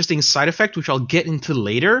very interesting side effect, which I'll get into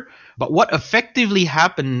later. But what effectively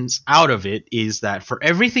happens out of it is that for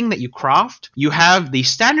everything that you craft, you have the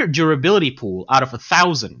standard durability pool out of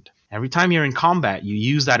 1,000. Every time you're in combat, you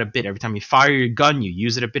use that a bit. Every time you fire your gun, you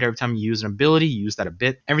use it a bit. Every time you use an ability, you use that a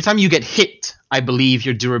bit. Every time you get hit, I believe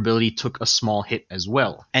your durability took a small hit as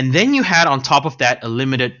well. And then you had on top of that a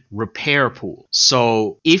limited repair pool.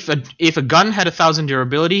 So if a gun had 1,000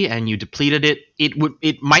 durability and you depleted it,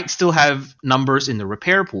 it might still have numbers in the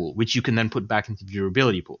repair pool, which you can then put back into the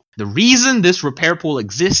durability pool. The reason this repair pool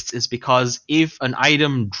exists is because if an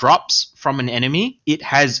item drops from an enemy, it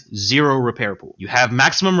has 0 repair pool. You have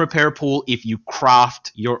maximum repair pool if you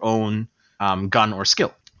craft your own gun or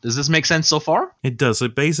skill. Does this make sense so far? It does. So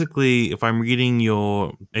basically, if I'm hearing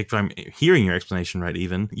your explanation right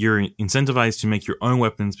even, you're incentivized to make your own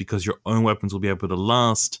weapons because your own weapons will be able to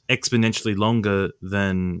last exponentially longer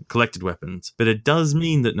than collected weapons. But it does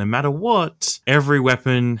mean that no matter what, every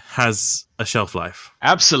weapon has a shelf life.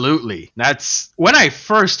 Absolutely. That's when I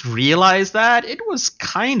first realized that, it was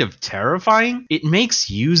kind of terrifying. It makes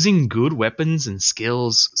using good weapons and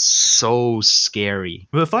skills so scary.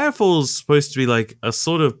 But Firefall's supposed to be like a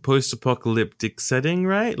sort of post-apocalyptic setting,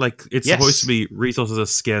 right? Like it's supposed to be resources a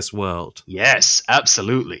scarce world. Yes,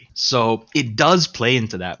 absolutely. So it does play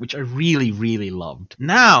into that, which I really, really loved.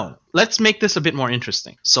 Now, let's make this a bit more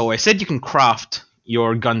interesting. So I said you can craft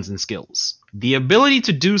your guns and skills. The ability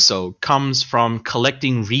to do so comes from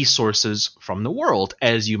collecting resources from the world,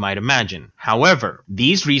 as you might imagine. However,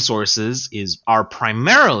 these resources are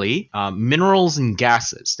primarily minerals and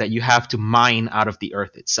gases that you have to mine out of the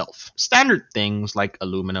earth itself. Standard things like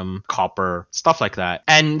aluminum, copper, stuff like that,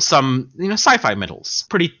 and some sci-fi metals.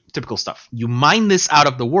 Pretty typical stuff. You mine this out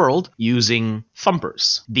of the world using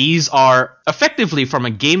thumpers. These are effectively, from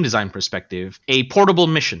a game design perspective, a portable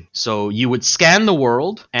mission. So you would scan the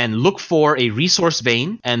world and look for a resource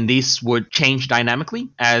vein, and this would change dynamically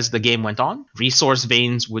as the game went on. Resource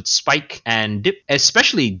veins would spike and dip,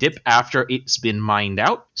 especially dip after it's been mined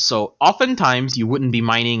out. So oftentimes you wouldn't be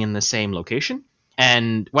mining in the same location.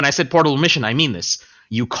 And when I said portable mission, I mean this.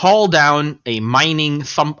 You call down a mining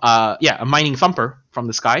thumper from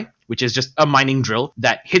the sky, which is just a mining drill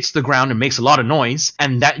that hits the ground and makes a lot of noise,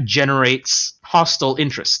 and that generates hostile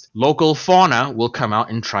interest. Local fauna will come out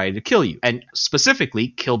and try to kill you, and specifically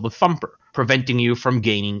kill the thumper. preventing you from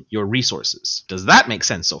gaining your resources. Does that make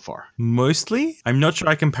sense so far? Mostly. I'm not sure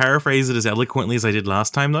I can paraphrase it as eloquently as I did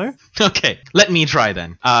last time, though. Okay, let me try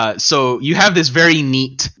then. So you have this very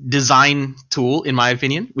neat design tool, in my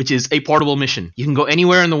opinion, which is a portable mission. You can go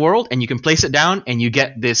anywhere in the world and you can place it down, and you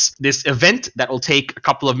get this event that will take a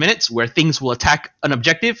couple of minutes where things will attack an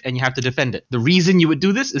objective and you have to defend it. The reason you would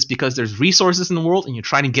do this is because there's resources in the world and you're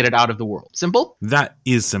trying to get it out of the world. Simple? That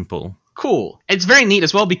is simple. Cool. It's very neat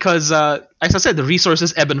as well because, as I said, the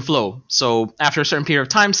resources ebb and flow. So after a certain period of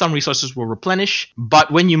time, some resources will replenish.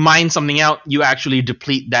 But when you mine something out, you actually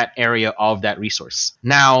deplete that area of that resource.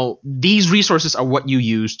 Now, these resources are what you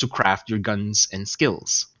use to craft your guns and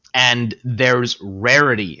skills. And there's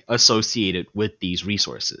rarity associated with these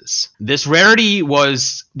resources. This rarity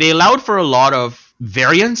they allowed for a lot of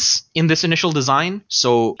variance in this initial design.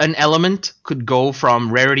 So an element could go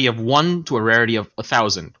from rarity of 1 to a rarity of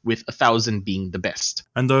 1,000, with 1,000 being the best.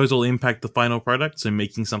 And those will impact the final product, so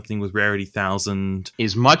making something with rarity 1,000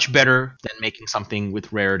 is much better than making something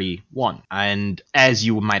with rarity 1. And as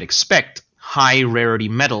you might expect, high rarity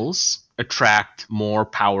metals attract more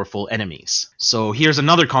powerful enemies. So here's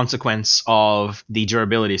another consequence of the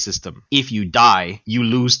durability system. If you die, you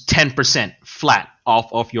lose 10% flat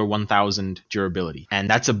off of your 1,000 durability. And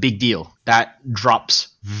that's a big deal. That drops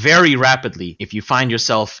very rapidly if you find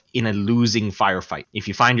yourself in a losing firefight. If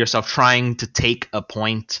you find yourself trying to take a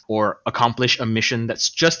point or accomplish a mission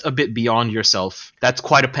that's just a bit beyond yourself, that's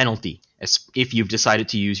quite a penalty. If you've decided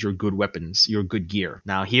to use your good weapons, your good gear.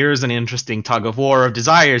 Now, here's an interesting tug of war of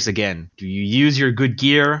desires again. Do you use your good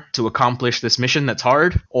gear to accomplish this mission that's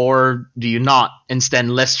hard? Or do you not and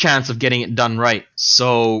stand less chance of getting it done right?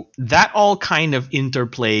 So that all kind of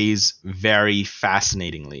interplays very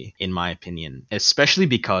fascinatingly, in my opinion, especially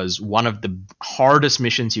because one of the hardest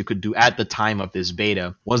missions you could do at the time of this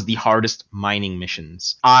beta was the hardest mining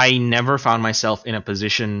missions. I never found myself in a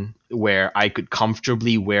position where I could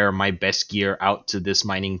comfortably wear my best gear out to this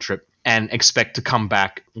mining trip and expect to come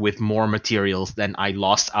back with more materials than I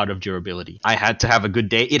lost out of durability. I had to have a good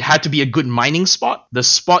day. It had to be a good mining spot. The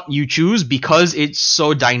spot you choose, because it's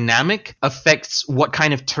so dynamic, affects what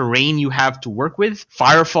kind of terrain you have to work with.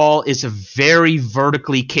 Firefall is a very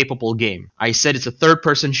vertically capable game. I said it's a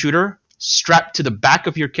third-person shooter. Strapped to the back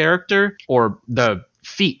of your character, or the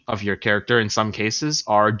feet of your character in some cases,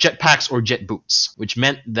 are jetpacks or jet boots, which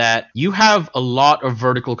meant that you have a lot of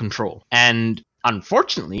vertical control. And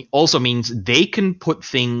unfortunately, also means they can put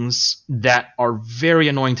things that are very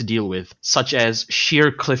annoying to deal with, such as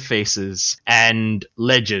sheer cliff faces and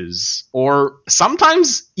ledges, or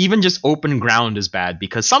sometimes even just open ground is bad,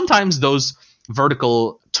 because sometimes those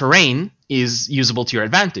vertical terrain is usable to your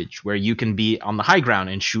advantage, where you can be on the high ground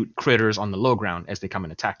and shoot critters on the low ground as they come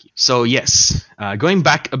and attack you. So yes, going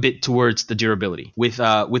back a bit towards the durability, with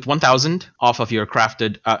 1,000 off of your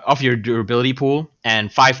crafted off your durability pool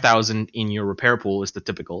and 5,000 in your repair pool is the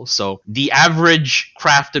typical. So the average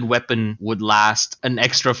crafted weapon would last an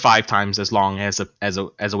extra 5 times as long as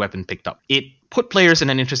a weapon picked up. It put players in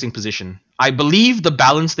an interesting position. I believe the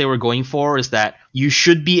balance they were going for is that you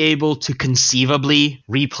should be able to conceivably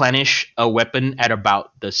replenish a weapon at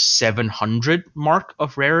about the 700 mark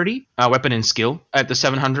of rarity, weapon and skill at the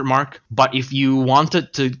 700 mark. But if you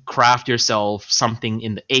wanted to craft yourself something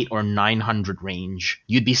in the 800 or 900 range,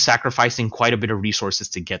 you'd be sacrificing quite a bit of resources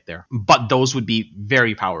to get there. But those would be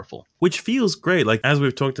very powerful. Which feels great. Like, as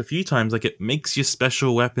we've talked a few times, like, it makes your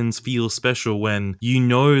special weapons feel special when you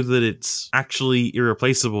know that it's actually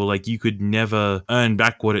irreplaceable. Like, you could never earn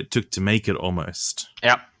back what it took to make it almost.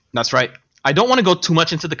 Yeah, that's right. I don't want to go too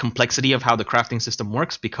much into the complexity of how the crafting system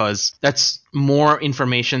works, because that's more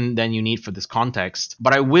information than you need for this context.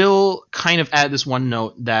 But I will kind of add this one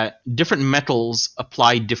note that different metals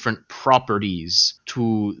apply different properties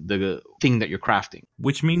to the thing that you're crafting.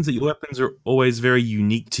 Which means that your weapons are always very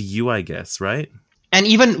unique to you, I guess, right? And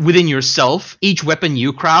even within yourself, each weapon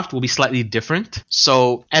you craft will be slightly different.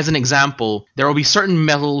 So, as an example, there will be certain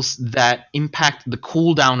metals that impact the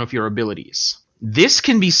cooldown of your abilities. This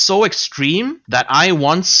can be so extreme that I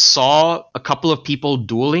once saw a couple of people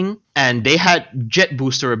dueling, and they had jet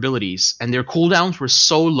booster abilities, and their cooldowns were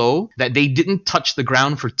so low that they didn't touch the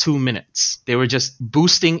ground for 2 minutes. They were just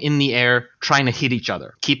boosting in the air, trying to hit each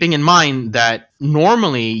other. Keeping in mind that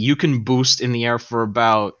normally you can boost in the air for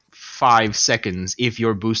about 5 seconds if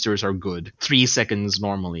your boosters are good. 3 seconds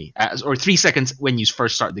normally, or 3 seconds when you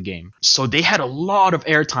first start the game. So they had a lot of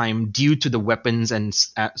airtime due to the weapons and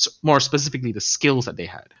more specifically the skills that they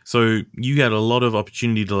had. So you had a lot of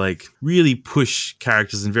opportunity to like really push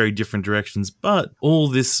characters in very different directions, but all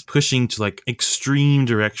this pushing to like extreme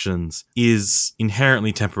directions is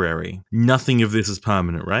inherently temporary. Nothing of this is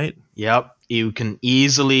permanent, right? Yep. You can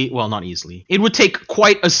easily, well, not easily. It would take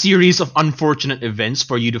quite a series of unfortunate events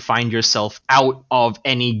for you to find yourself out of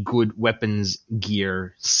any good weapons,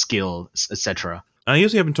 gear, skills, etc. I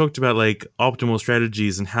guess we haven't talked about like optimal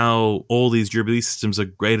strategies and how all these durability systems are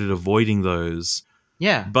great at avoiding those.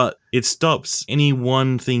 Yeah. But it stops any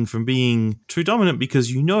one thing from being too dominant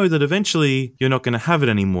because you know that eventually you're not going to have it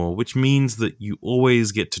anymore, which means that you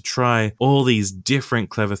always get to try all these different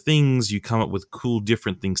clever things. You come up with cool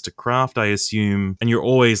different things to craft, I assume, and you're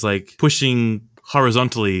always like pushing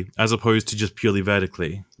horizontally as opposed to just purely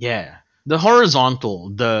vertically. Yeah. The horizontal,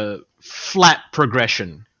 the flat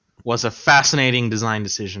progression was a fascinating design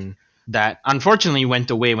decision that unfortunately went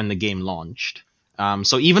away when the game launched.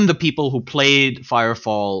 So even the people who played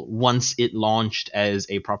Firefall once it launched as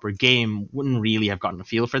a proper game wouldn't really have gotten a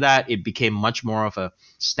feel for that. It became much more of a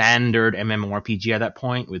standard MMORPG at that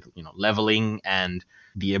point, with leveling and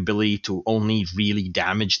the ability to only really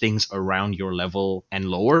damage things around your level and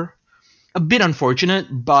lower. A bit unfortunate,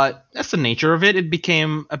 but that's the nature of it. It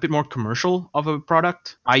became a bit more commercial of a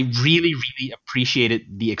product. I really, really appreciated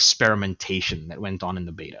the experimentation that went on in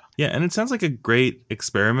the beta. Yeah, and it sounds like a great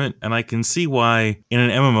experiment, and I can see why in an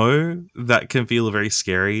MMO that can feel very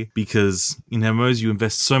scary, because in MMOs you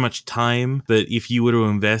invest so much time that if you were to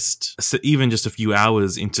invest even just a few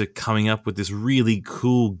hours into coming up with this really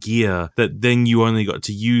cool gear that then you only got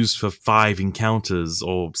to use for 5 encounters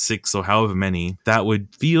or 6 or however many, that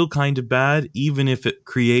would feel kind of bad, even if it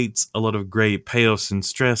creates a lot of great payoffs and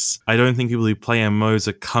stress. I don't think people who play MMOs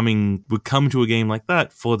would come to a game like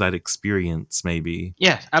that for that experience, maybe.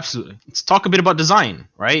 Yeah, absolutely. Let's talk a bit about design,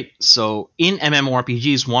 right? So in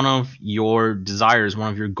MMORPGs, one of your desires,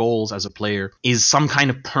 one of your goals as a player is some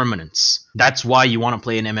kind of permanence. That's why you want to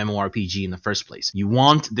play an MMORPG in the first place. You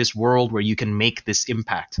want this world where you can make this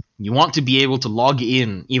impact. You want to be able to log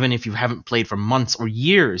in, even if you haven't played for months or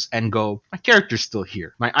years, and go, my character's still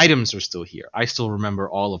here. My items are still here. I still remember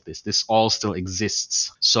all of this. This all still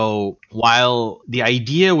exists. So while the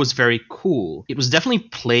idea was very cool, it was definitely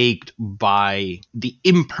plagued by the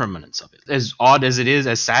impermanence of it. As odd as it is,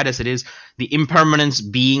 as sad as it is, the impermanence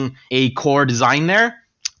being a core design there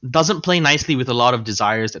doesn't play nicely with a lot of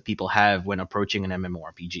desires that people have when approaching an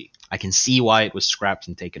MMORPG. I can see why it was scrapped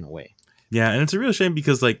and taken away. Yeah, and it's a real shame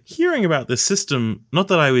because, like, hearing about this system, not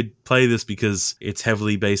that I would play this because it's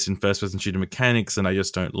heavily based in first-person shooter mechanics and I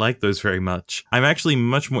just don't like those very much. I'm actually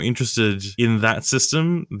much more interested in that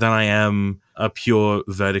system than I am a pure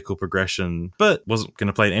vertical progression, but wasn't going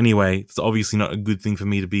to play it anyway. It's obviously not a good thing for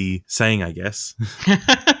me to be saying, I guess.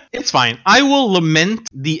 It's fine. I will lament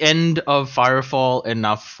the end of Firefall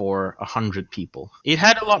enough for 100 people. It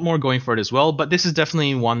had a lot more going for it as well, but this is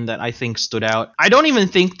definitely one that I think stood out. I don't even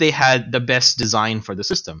think they had the best design for the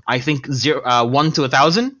system. I think 1 to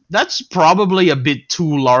 1,000, that's probably a bit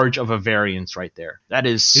too large of a variance right there.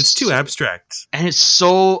 It's too abstract. And it's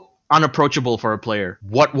so unapproachable for a player.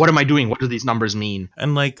 What am I doing? What do these numbers mean?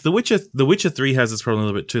 And like The Witcher 3 has this problem a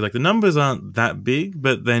little bit too. Like the numbers aren't that big,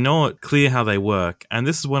 but they're not clear how they work. And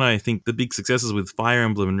this is when I think the big successes with Fire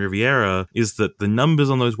Emblem and Riviera is that the numbers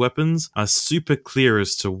on those weapons are super clear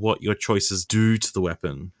as to what your choices do to the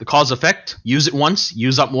weapon. The cause effect, use it once,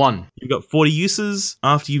 use up 1. You've got 40 uses.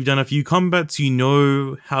 After you've done a few combats, you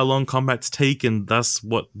know how long combats take and thus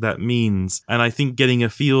what that means. And I think getting a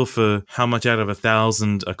feel for how much out of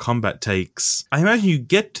 1,000 a combat takes, I imagine you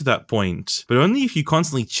get to that point, but only if you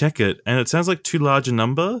constantly check it, and it sounds like too large a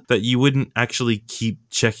number that you wouldn't actually keep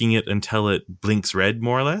checking it until it blinks red,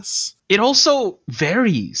 more or less. It also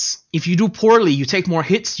varies. If you do poorly, you take more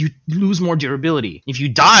hits, you lose more durability. If you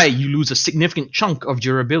die, you lose a significant chunk of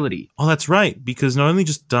durability. Oh, that's right, because not only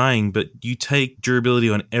just dying, but you take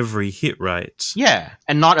durability on every hit, right? Yeah,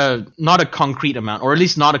 and not a concrete amount, or at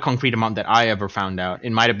least not a concrete amount that I ever found out.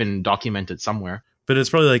 It might have been documented somewhere. But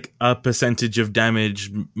it's probably like a percentage of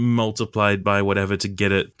damage multiplied by whatever to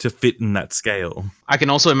get it to fit in that scale. I can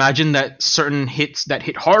also imagine that certain hits that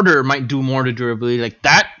hit harder might do more to durability. Like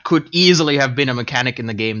that could easily have been a mechanic in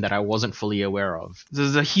the game that I wasn't fully aware of.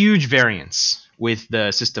 There's a huge variance with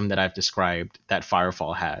the system that I've described that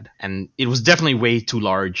Firefall had. And it was definitely way too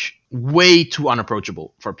large, way too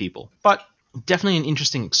unapproachable for people. But definitely an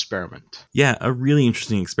interesting experiment. Yeah, a really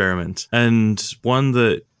interesting experiment. And one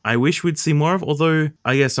that I wish we'd see more of, although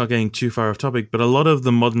I guess not getting too far off topic, but a lot of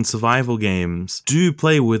the modern survival games do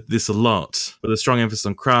play with this a lot, with a strong emphasis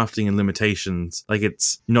on crafting and limitations. Like,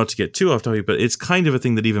 it's not to get too off topic, but it's kind of a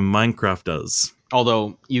thing that even Minecraft does.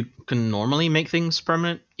 Although you can normally make things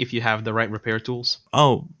permanent if you have the right repair tools.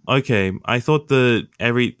 Oh, okay. I thought that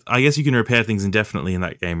I guess you can repair things indefinitely in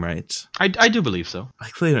that game, right? I do believe so. I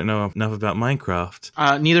clearly don't know enough about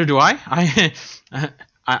Minecraft. Neither do I.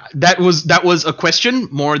 That was a question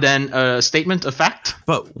more than a statement of fact.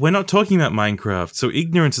 But we're not talking about Minecraft, so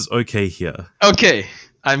ignorance is okay here. Okay.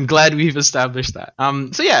 I'm glad we've established that.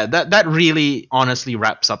 So yeah, that really honestly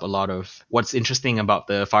wraps up a lot of what's interesting about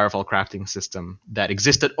the Firefall crafting system that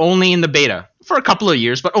existed only in the beta for a couple of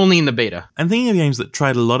years, but only in the beta. And thinking of games that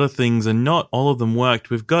tried a lot of things and not all of them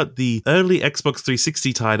worked, we've got the early Xbox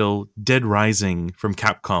 360 title Dead Rising from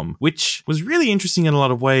Capcom, which was really interesting in a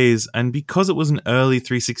lot of ways. And because it was an early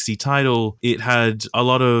 360 title, it had a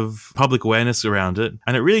lot of public awareness around it.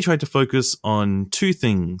 And it really tried to focus on two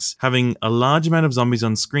things: having a large amount of zombies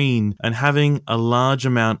on screen and having a large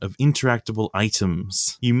amount of interactable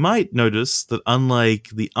items. You might notice that unlike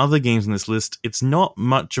the other games on this list, it's not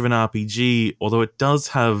much of an RPG, although it does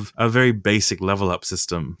have a very basic level up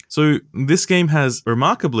system. So this game has,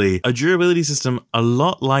 remarkably, a durability system a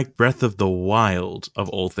lot like Breath of the Wild, of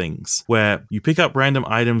all things, where you pick up random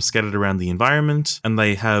items scattered around the environment and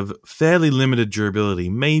they have fairly limited durability.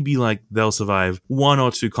 Maybe like they'll survive 1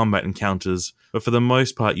 or 2 combat encounters, but for the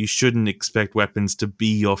most part, you shouldn't expect weapons to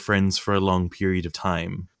be your friends for a long period of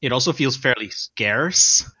time. It also feels fairly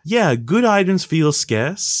scarce. Yeah, good items feel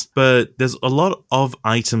scarce, but there's a lot of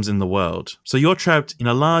items in the world. So you're trapped in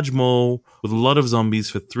a large mall with a lot of zombies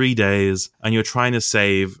for 3 days, and you're trying to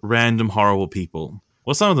save random horrible people.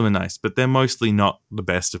 Well, some of them are nice, but they're mostly not the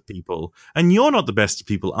best of people. And you're not the best of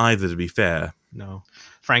people either, to be fair. No.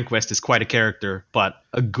 Frank West is quite a character, but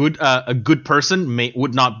a good person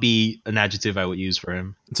would not be an adjective I would use for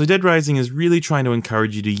him. So Dead Rising is really trying to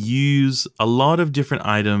encourage you to use a lot of different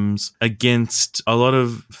items against a lot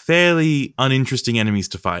of fairly uninteresting enemies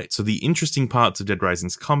to fight. So the interesting parts of Dead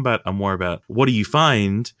Rising's combat are more about what do you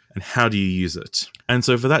find and how do you use it. And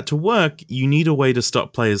so for that to work, you need a way to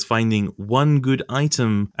stop players finding one good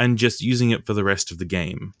item and just using it for the rest of the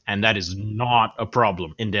game. And that is not a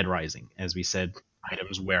problem in Dead Rising. As we said,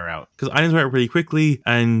 items wear out. Because items wear out pretty quickly,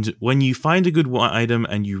 and when you find a good item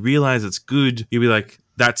and you realize it's good, you'll be like,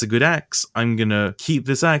 that's a good axe. I'm going to keep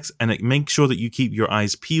this axe, and make sure that you keep your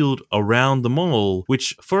eyes peeled around the mall,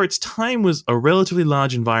 which for its time was a relatively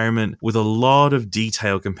large environment with a lot of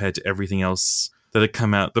detail compared to everything else that had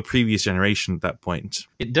come out the previous generation at that point.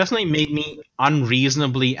 It definitely made me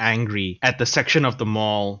unreasonably angry at the section of the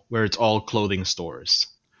mall where it's all clothing stores.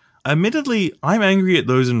 Admittedly, I'm angry at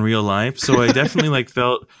those in real life, so I definitely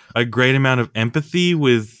felt a great amount of empathy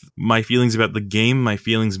with my feelings about the game, my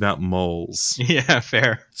feelings about malls. Yeah,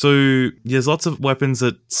 fair. So there's lots of weapons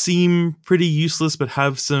that seem pretty useless but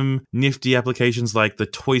have some nifty applications, like the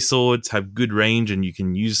toy swords have good range and you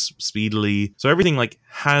can use speedily. So everything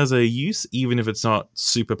has a use, even if it's not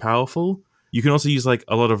super powerful. You can also use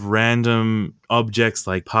a lot of random objects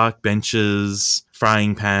like park benches,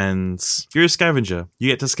 frying pans. If you're a scavenger, you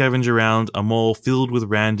get to scavenge around a mall filled with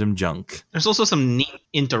random junk. There's also some neat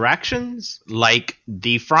interactions, like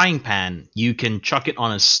the frying pan. You can chuck it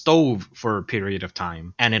on a stove for a period of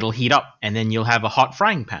time, and it'll heat up, and then you'll have a hot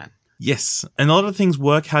frying pan. Yes, and a lot of things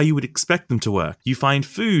work how you would expect them to work. You find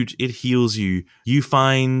food, it heals you. You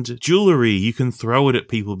find jewelry, you can throw it at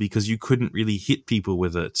people because you couldn't really hit people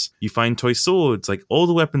with it. You find toy swords, all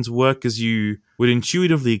the weapons work as you would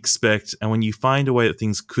intuitively expect, and when you find a way that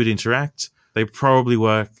things could interact, they probably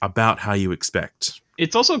work about how you expect.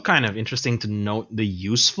 It's also kind of interesting to note the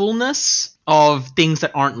usefulness of things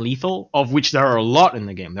that aren't lethal, of which there are a lot in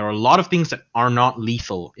the game. There are a lot of things that are not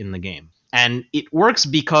lethal in the game. And it works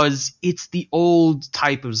because it's the old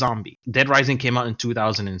type of zombie. Dead Rising came out in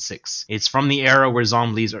 2006. It's from the era where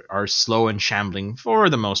zombies are slow and shambling for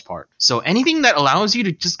the most part. So anything that allows you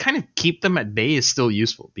to just kind of keep them at bay is still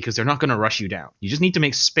useful because they're not going to rush you down. You just need to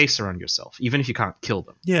make space around yourself, even if you can't kill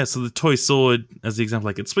them. Yeah, so the toy sword, as the example,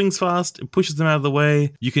 it swings fast, it pushes them out of the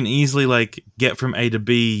way. You can easily get from A to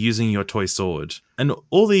B using your toy sword. And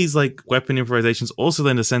all these weapon improvisations also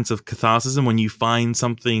lend a sense of catharsis when you find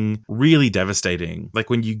something really devastating. Like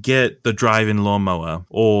when you get the drive-in lawnmower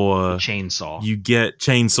or chainsaw. You get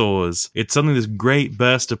chainsaws. It's suddenly this great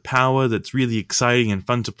burst of power that's really exciting and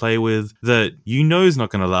fun to play with that is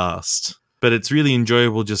not going to last. But it's really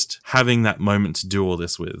enjoyable just having that moment to do all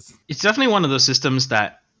this with. It's definitely one of those systems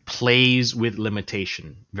that plays with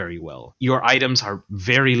limitation very well. Your items are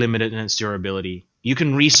very limited in its durability. You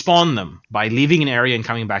can respawn them by leaving an area and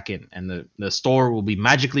coming back in, and the store will be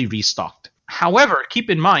magically restocked. However,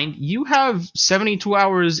 keep in mind, you have 72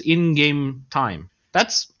 hours in-game time.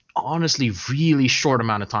 That's honestly really short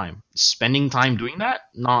amount of time. Spending time doing that,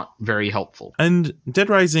 not very helpful. And Dead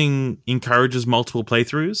Rising encourages multiple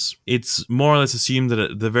playthroughs. It's more or less assumed that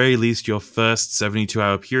at the very least your first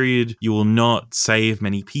 72-hour period, you will not save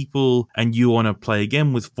many people, and you want to play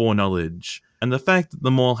again with foreknowledge. And the fact that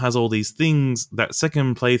the mall has all these things, that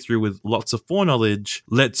second playthrough with lots of foreknowledge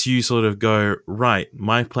lets you sort of go, right,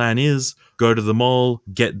 my plan is go to the mall,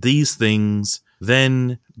 get these things,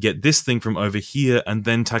 then get this thing from over here, and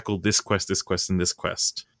then tackle this quest, and this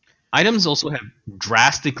quest. Items also have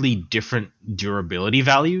drastically different durability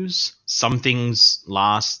values. Some things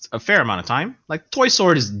last a fair amount of time. Like Toy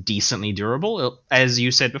Sword is decently durable. As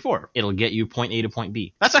you said before, it'll get you point A to point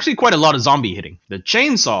B. That's actually quite a lot of zombie hitting. The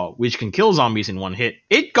chainsaw, which can kill zombies in one hit,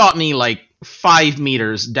 it got me like 5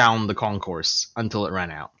 meters down the concourse until it ran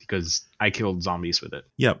out because I killed zombies with it.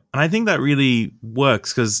 Yep. And I think that really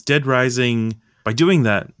works because Dead Rising, by doing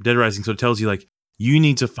that, Dead Rising sort of tells you like, you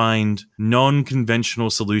need to find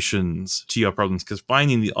non-conventional solutions to your problems because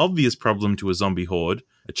finding the obvious problem to a zombie horde,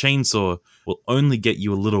 a chainsaw, will only get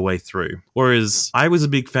you a little way through. Whereas I was a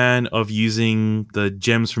big fan of using the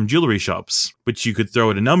gems from jewelry shops, which you could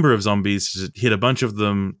throw at a number of zombies, to hit a bunch of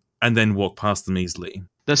them, and then walk past them easily.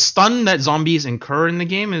 The stun that zombies incur in the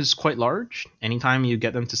game is quite large. Anytime you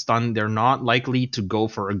get them to stun, they're not likely to go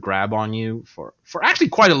for a grab on you for actually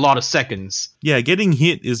quite a lot of seconds. Yeah, getting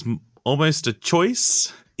hit is almost a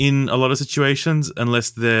choice in a lot of situations, unless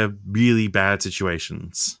they're really bad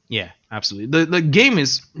situations. Yeah, absolutely. The game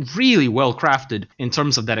is really well crafted in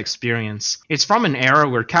terms of that experience. It's from an era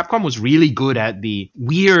where Capcom was really good at the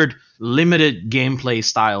weird, limited gameplay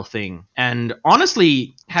style thing. And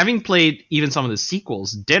honestly, having played even some of the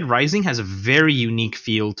sequels, Dead Rising has a very unique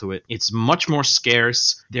feel to it. It's much more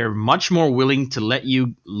scarce. They're much more willing to let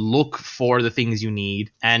you look for the things you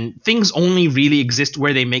need. And things only really exist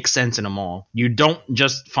where they make sense in a mall. You don't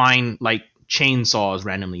just find like chainsaws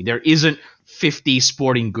randomly. There isn't 50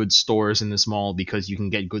 sporting goods stores in this mall because you can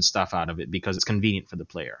get good stuff out of it because it's convenient for the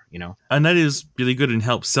player, you know? And that is really good and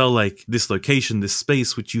helps sell like this location, this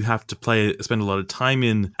space, which you have to spend a lot of time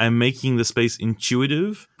in, and making the space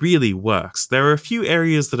intuitive really works. There are a few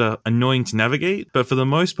areas that are annoying to navigate, but for the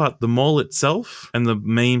most part, the mall itself and the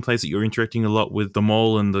main place that you're interacting a lot with the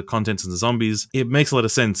mall and the contents and the zombies, it makes a lot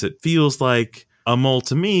of sense. It feels like a mall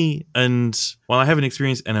to me, and while I haven't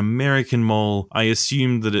experienced an American mall, I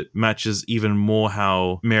assume that it matches even more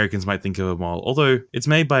how Americans might think of a mall. Although it's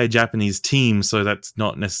made by a Japanese team, so that's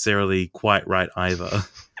not necessarily quite right either.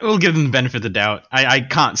 We'll give them the benefit of the doubt. I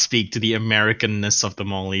can't speak to the Americanness of the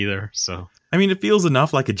mall either, so. I mean, it feels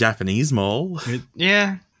enough like a Japanese mall.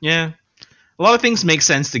 Yeah. A lot of things make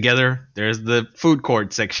sense together. There's the food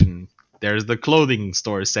court section. There's the clothing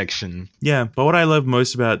store section. Yeah, but what I love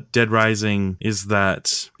most about Dead Rising is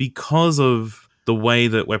that because of the way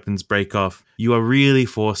that weapons break off, you are really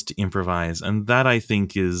forced to improvise. And that, I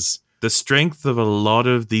think, is the strength of a lot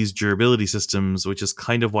of these durability systems, which is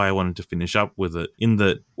kind of why I wanted to finish up with it, in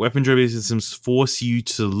that weapon durability systems force you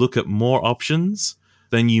to look at more options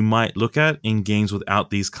than you might look at in games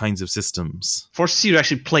without these kinds of systems. Forces you to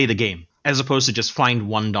actually play the game, as opposed to just find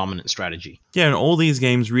one dominant strategy. Yeah, and all these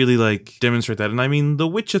games really like demonstrate that. And I mean, The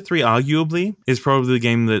Witcher 3 arguably is probably the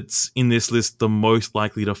game that's in this list the most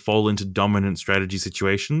likely to fall into dominant strategy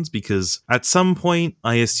situations, because at some point,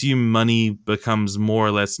 I assume money becomes more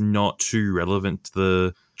or less not too relevant to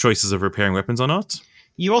the choices of repairing weapons or not.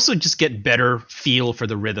 You also just get better feel for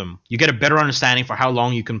the rhythm. You get a better understanding for how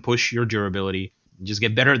long you can push your durability. You just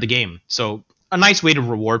get better at the game. So a nice way to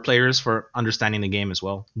reward players for understanding the game as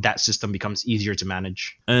well. That system becomes easier to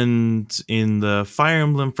manage. And in the Fire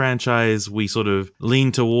Emblem franchise, we sort of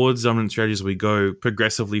lean towards dominant strategies. We go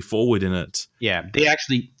progressively forward in it. Yeah, they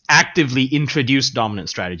actually actively introduce dominant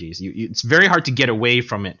strategies. It's very hard to get away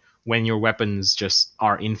from it when your weapons just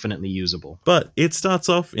are infinitely usable. But it starts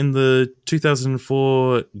off in the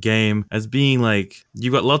 2004 game as being like,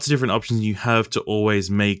 you've got lots of different options. You have to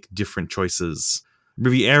always make different choices.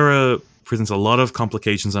 Riviera presents a lot of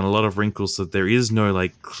complications and a lot of wrinkles, so there is no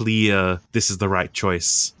like clear, this is the right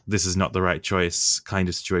choice, this is not the right choice kind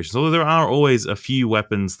of situations. Although there are always a few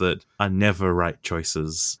weapons that are never right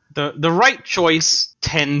choices. The right choice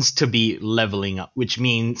tends to be leveling up, which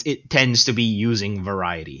means it tends to be using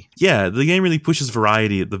variety. Yeah, the game really pushes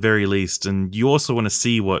variety at the very least, and you also want to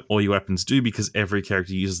see what all your weapons do because every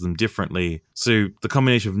character uses them differently. So the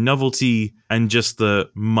combination of novelty and just the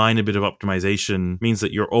minor bit of optimization means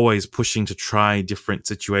that you're always pushing to try different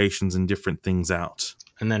situations and different things out.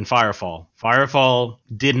 And then Firefall. Firefall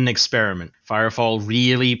did an experiment. Firefall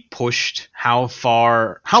really pushed how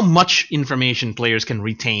much information players can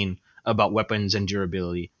retain about weapons and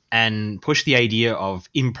durability, and pushed the idea of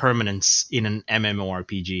impermanence in an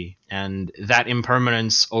MMORPG. And that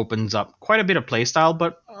impermanence opens up quite a bit of playstyle,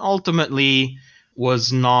 but ultimately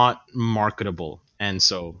was not marketable. And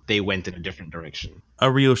so they went in a different direction.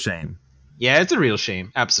 A real shame. Yeah, it's a real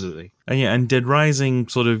shame. Absolutely. And yeah, and Dead Rising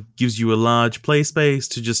sort of gives you a large play space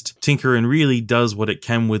to just tinker and really does what it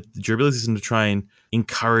can with the durability system to try and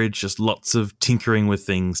encourage just lots of tinkering with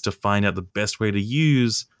things to find out the best way to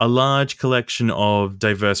use a large collection of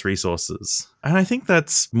diverse resources. And I think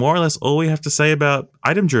that's more or less all we have to say about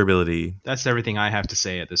item durability. That's everything I have to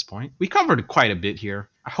say at this point. We covered quite a bit here.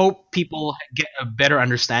 I hope people get a better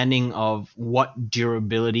understanding of what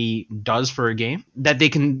durability does for a game, that they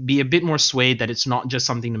can be a bit more swayed, that it's not just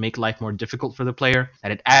something to make life more difficult for the player,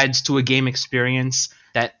 that it adds to a game experience,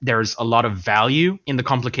 that there's a lot of value in the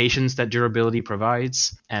complications that durability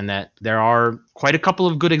provides, and that there are quite a couple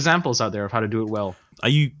of good examples out there of how to do it well.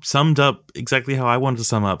 You summed up exactly how I wanted to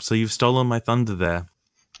sum up, so you've stolen my thunder there.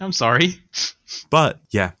 I'm sorry. But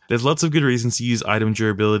yeah, there's lots of good reasons to use item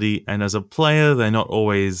durability, and as a player, they don't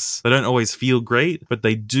always feel great, but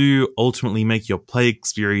they do ultimately make your play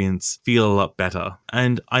experience feel a lot better.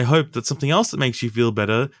 And I hope that something else that makes you feel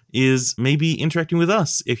better is maybe interacting with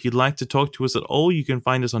us. If you'd like to talk to us at all, you can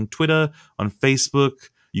find us on Twitter, on Facebook.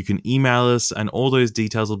 You can email us, and all those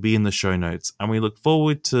details will be in the show notes. And we look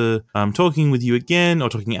forward to talking with you again, or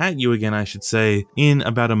talking at you again, I should say, in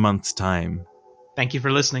about a month's time. Thank you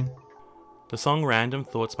for listening. The song Random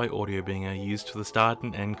Thoughts by Audiobinger, used for the start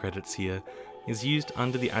and end credits here, is used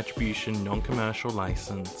under the Attribution Non-Commercial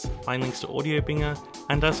License. Find links to Audiobinger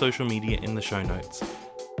and our social media in the show notes.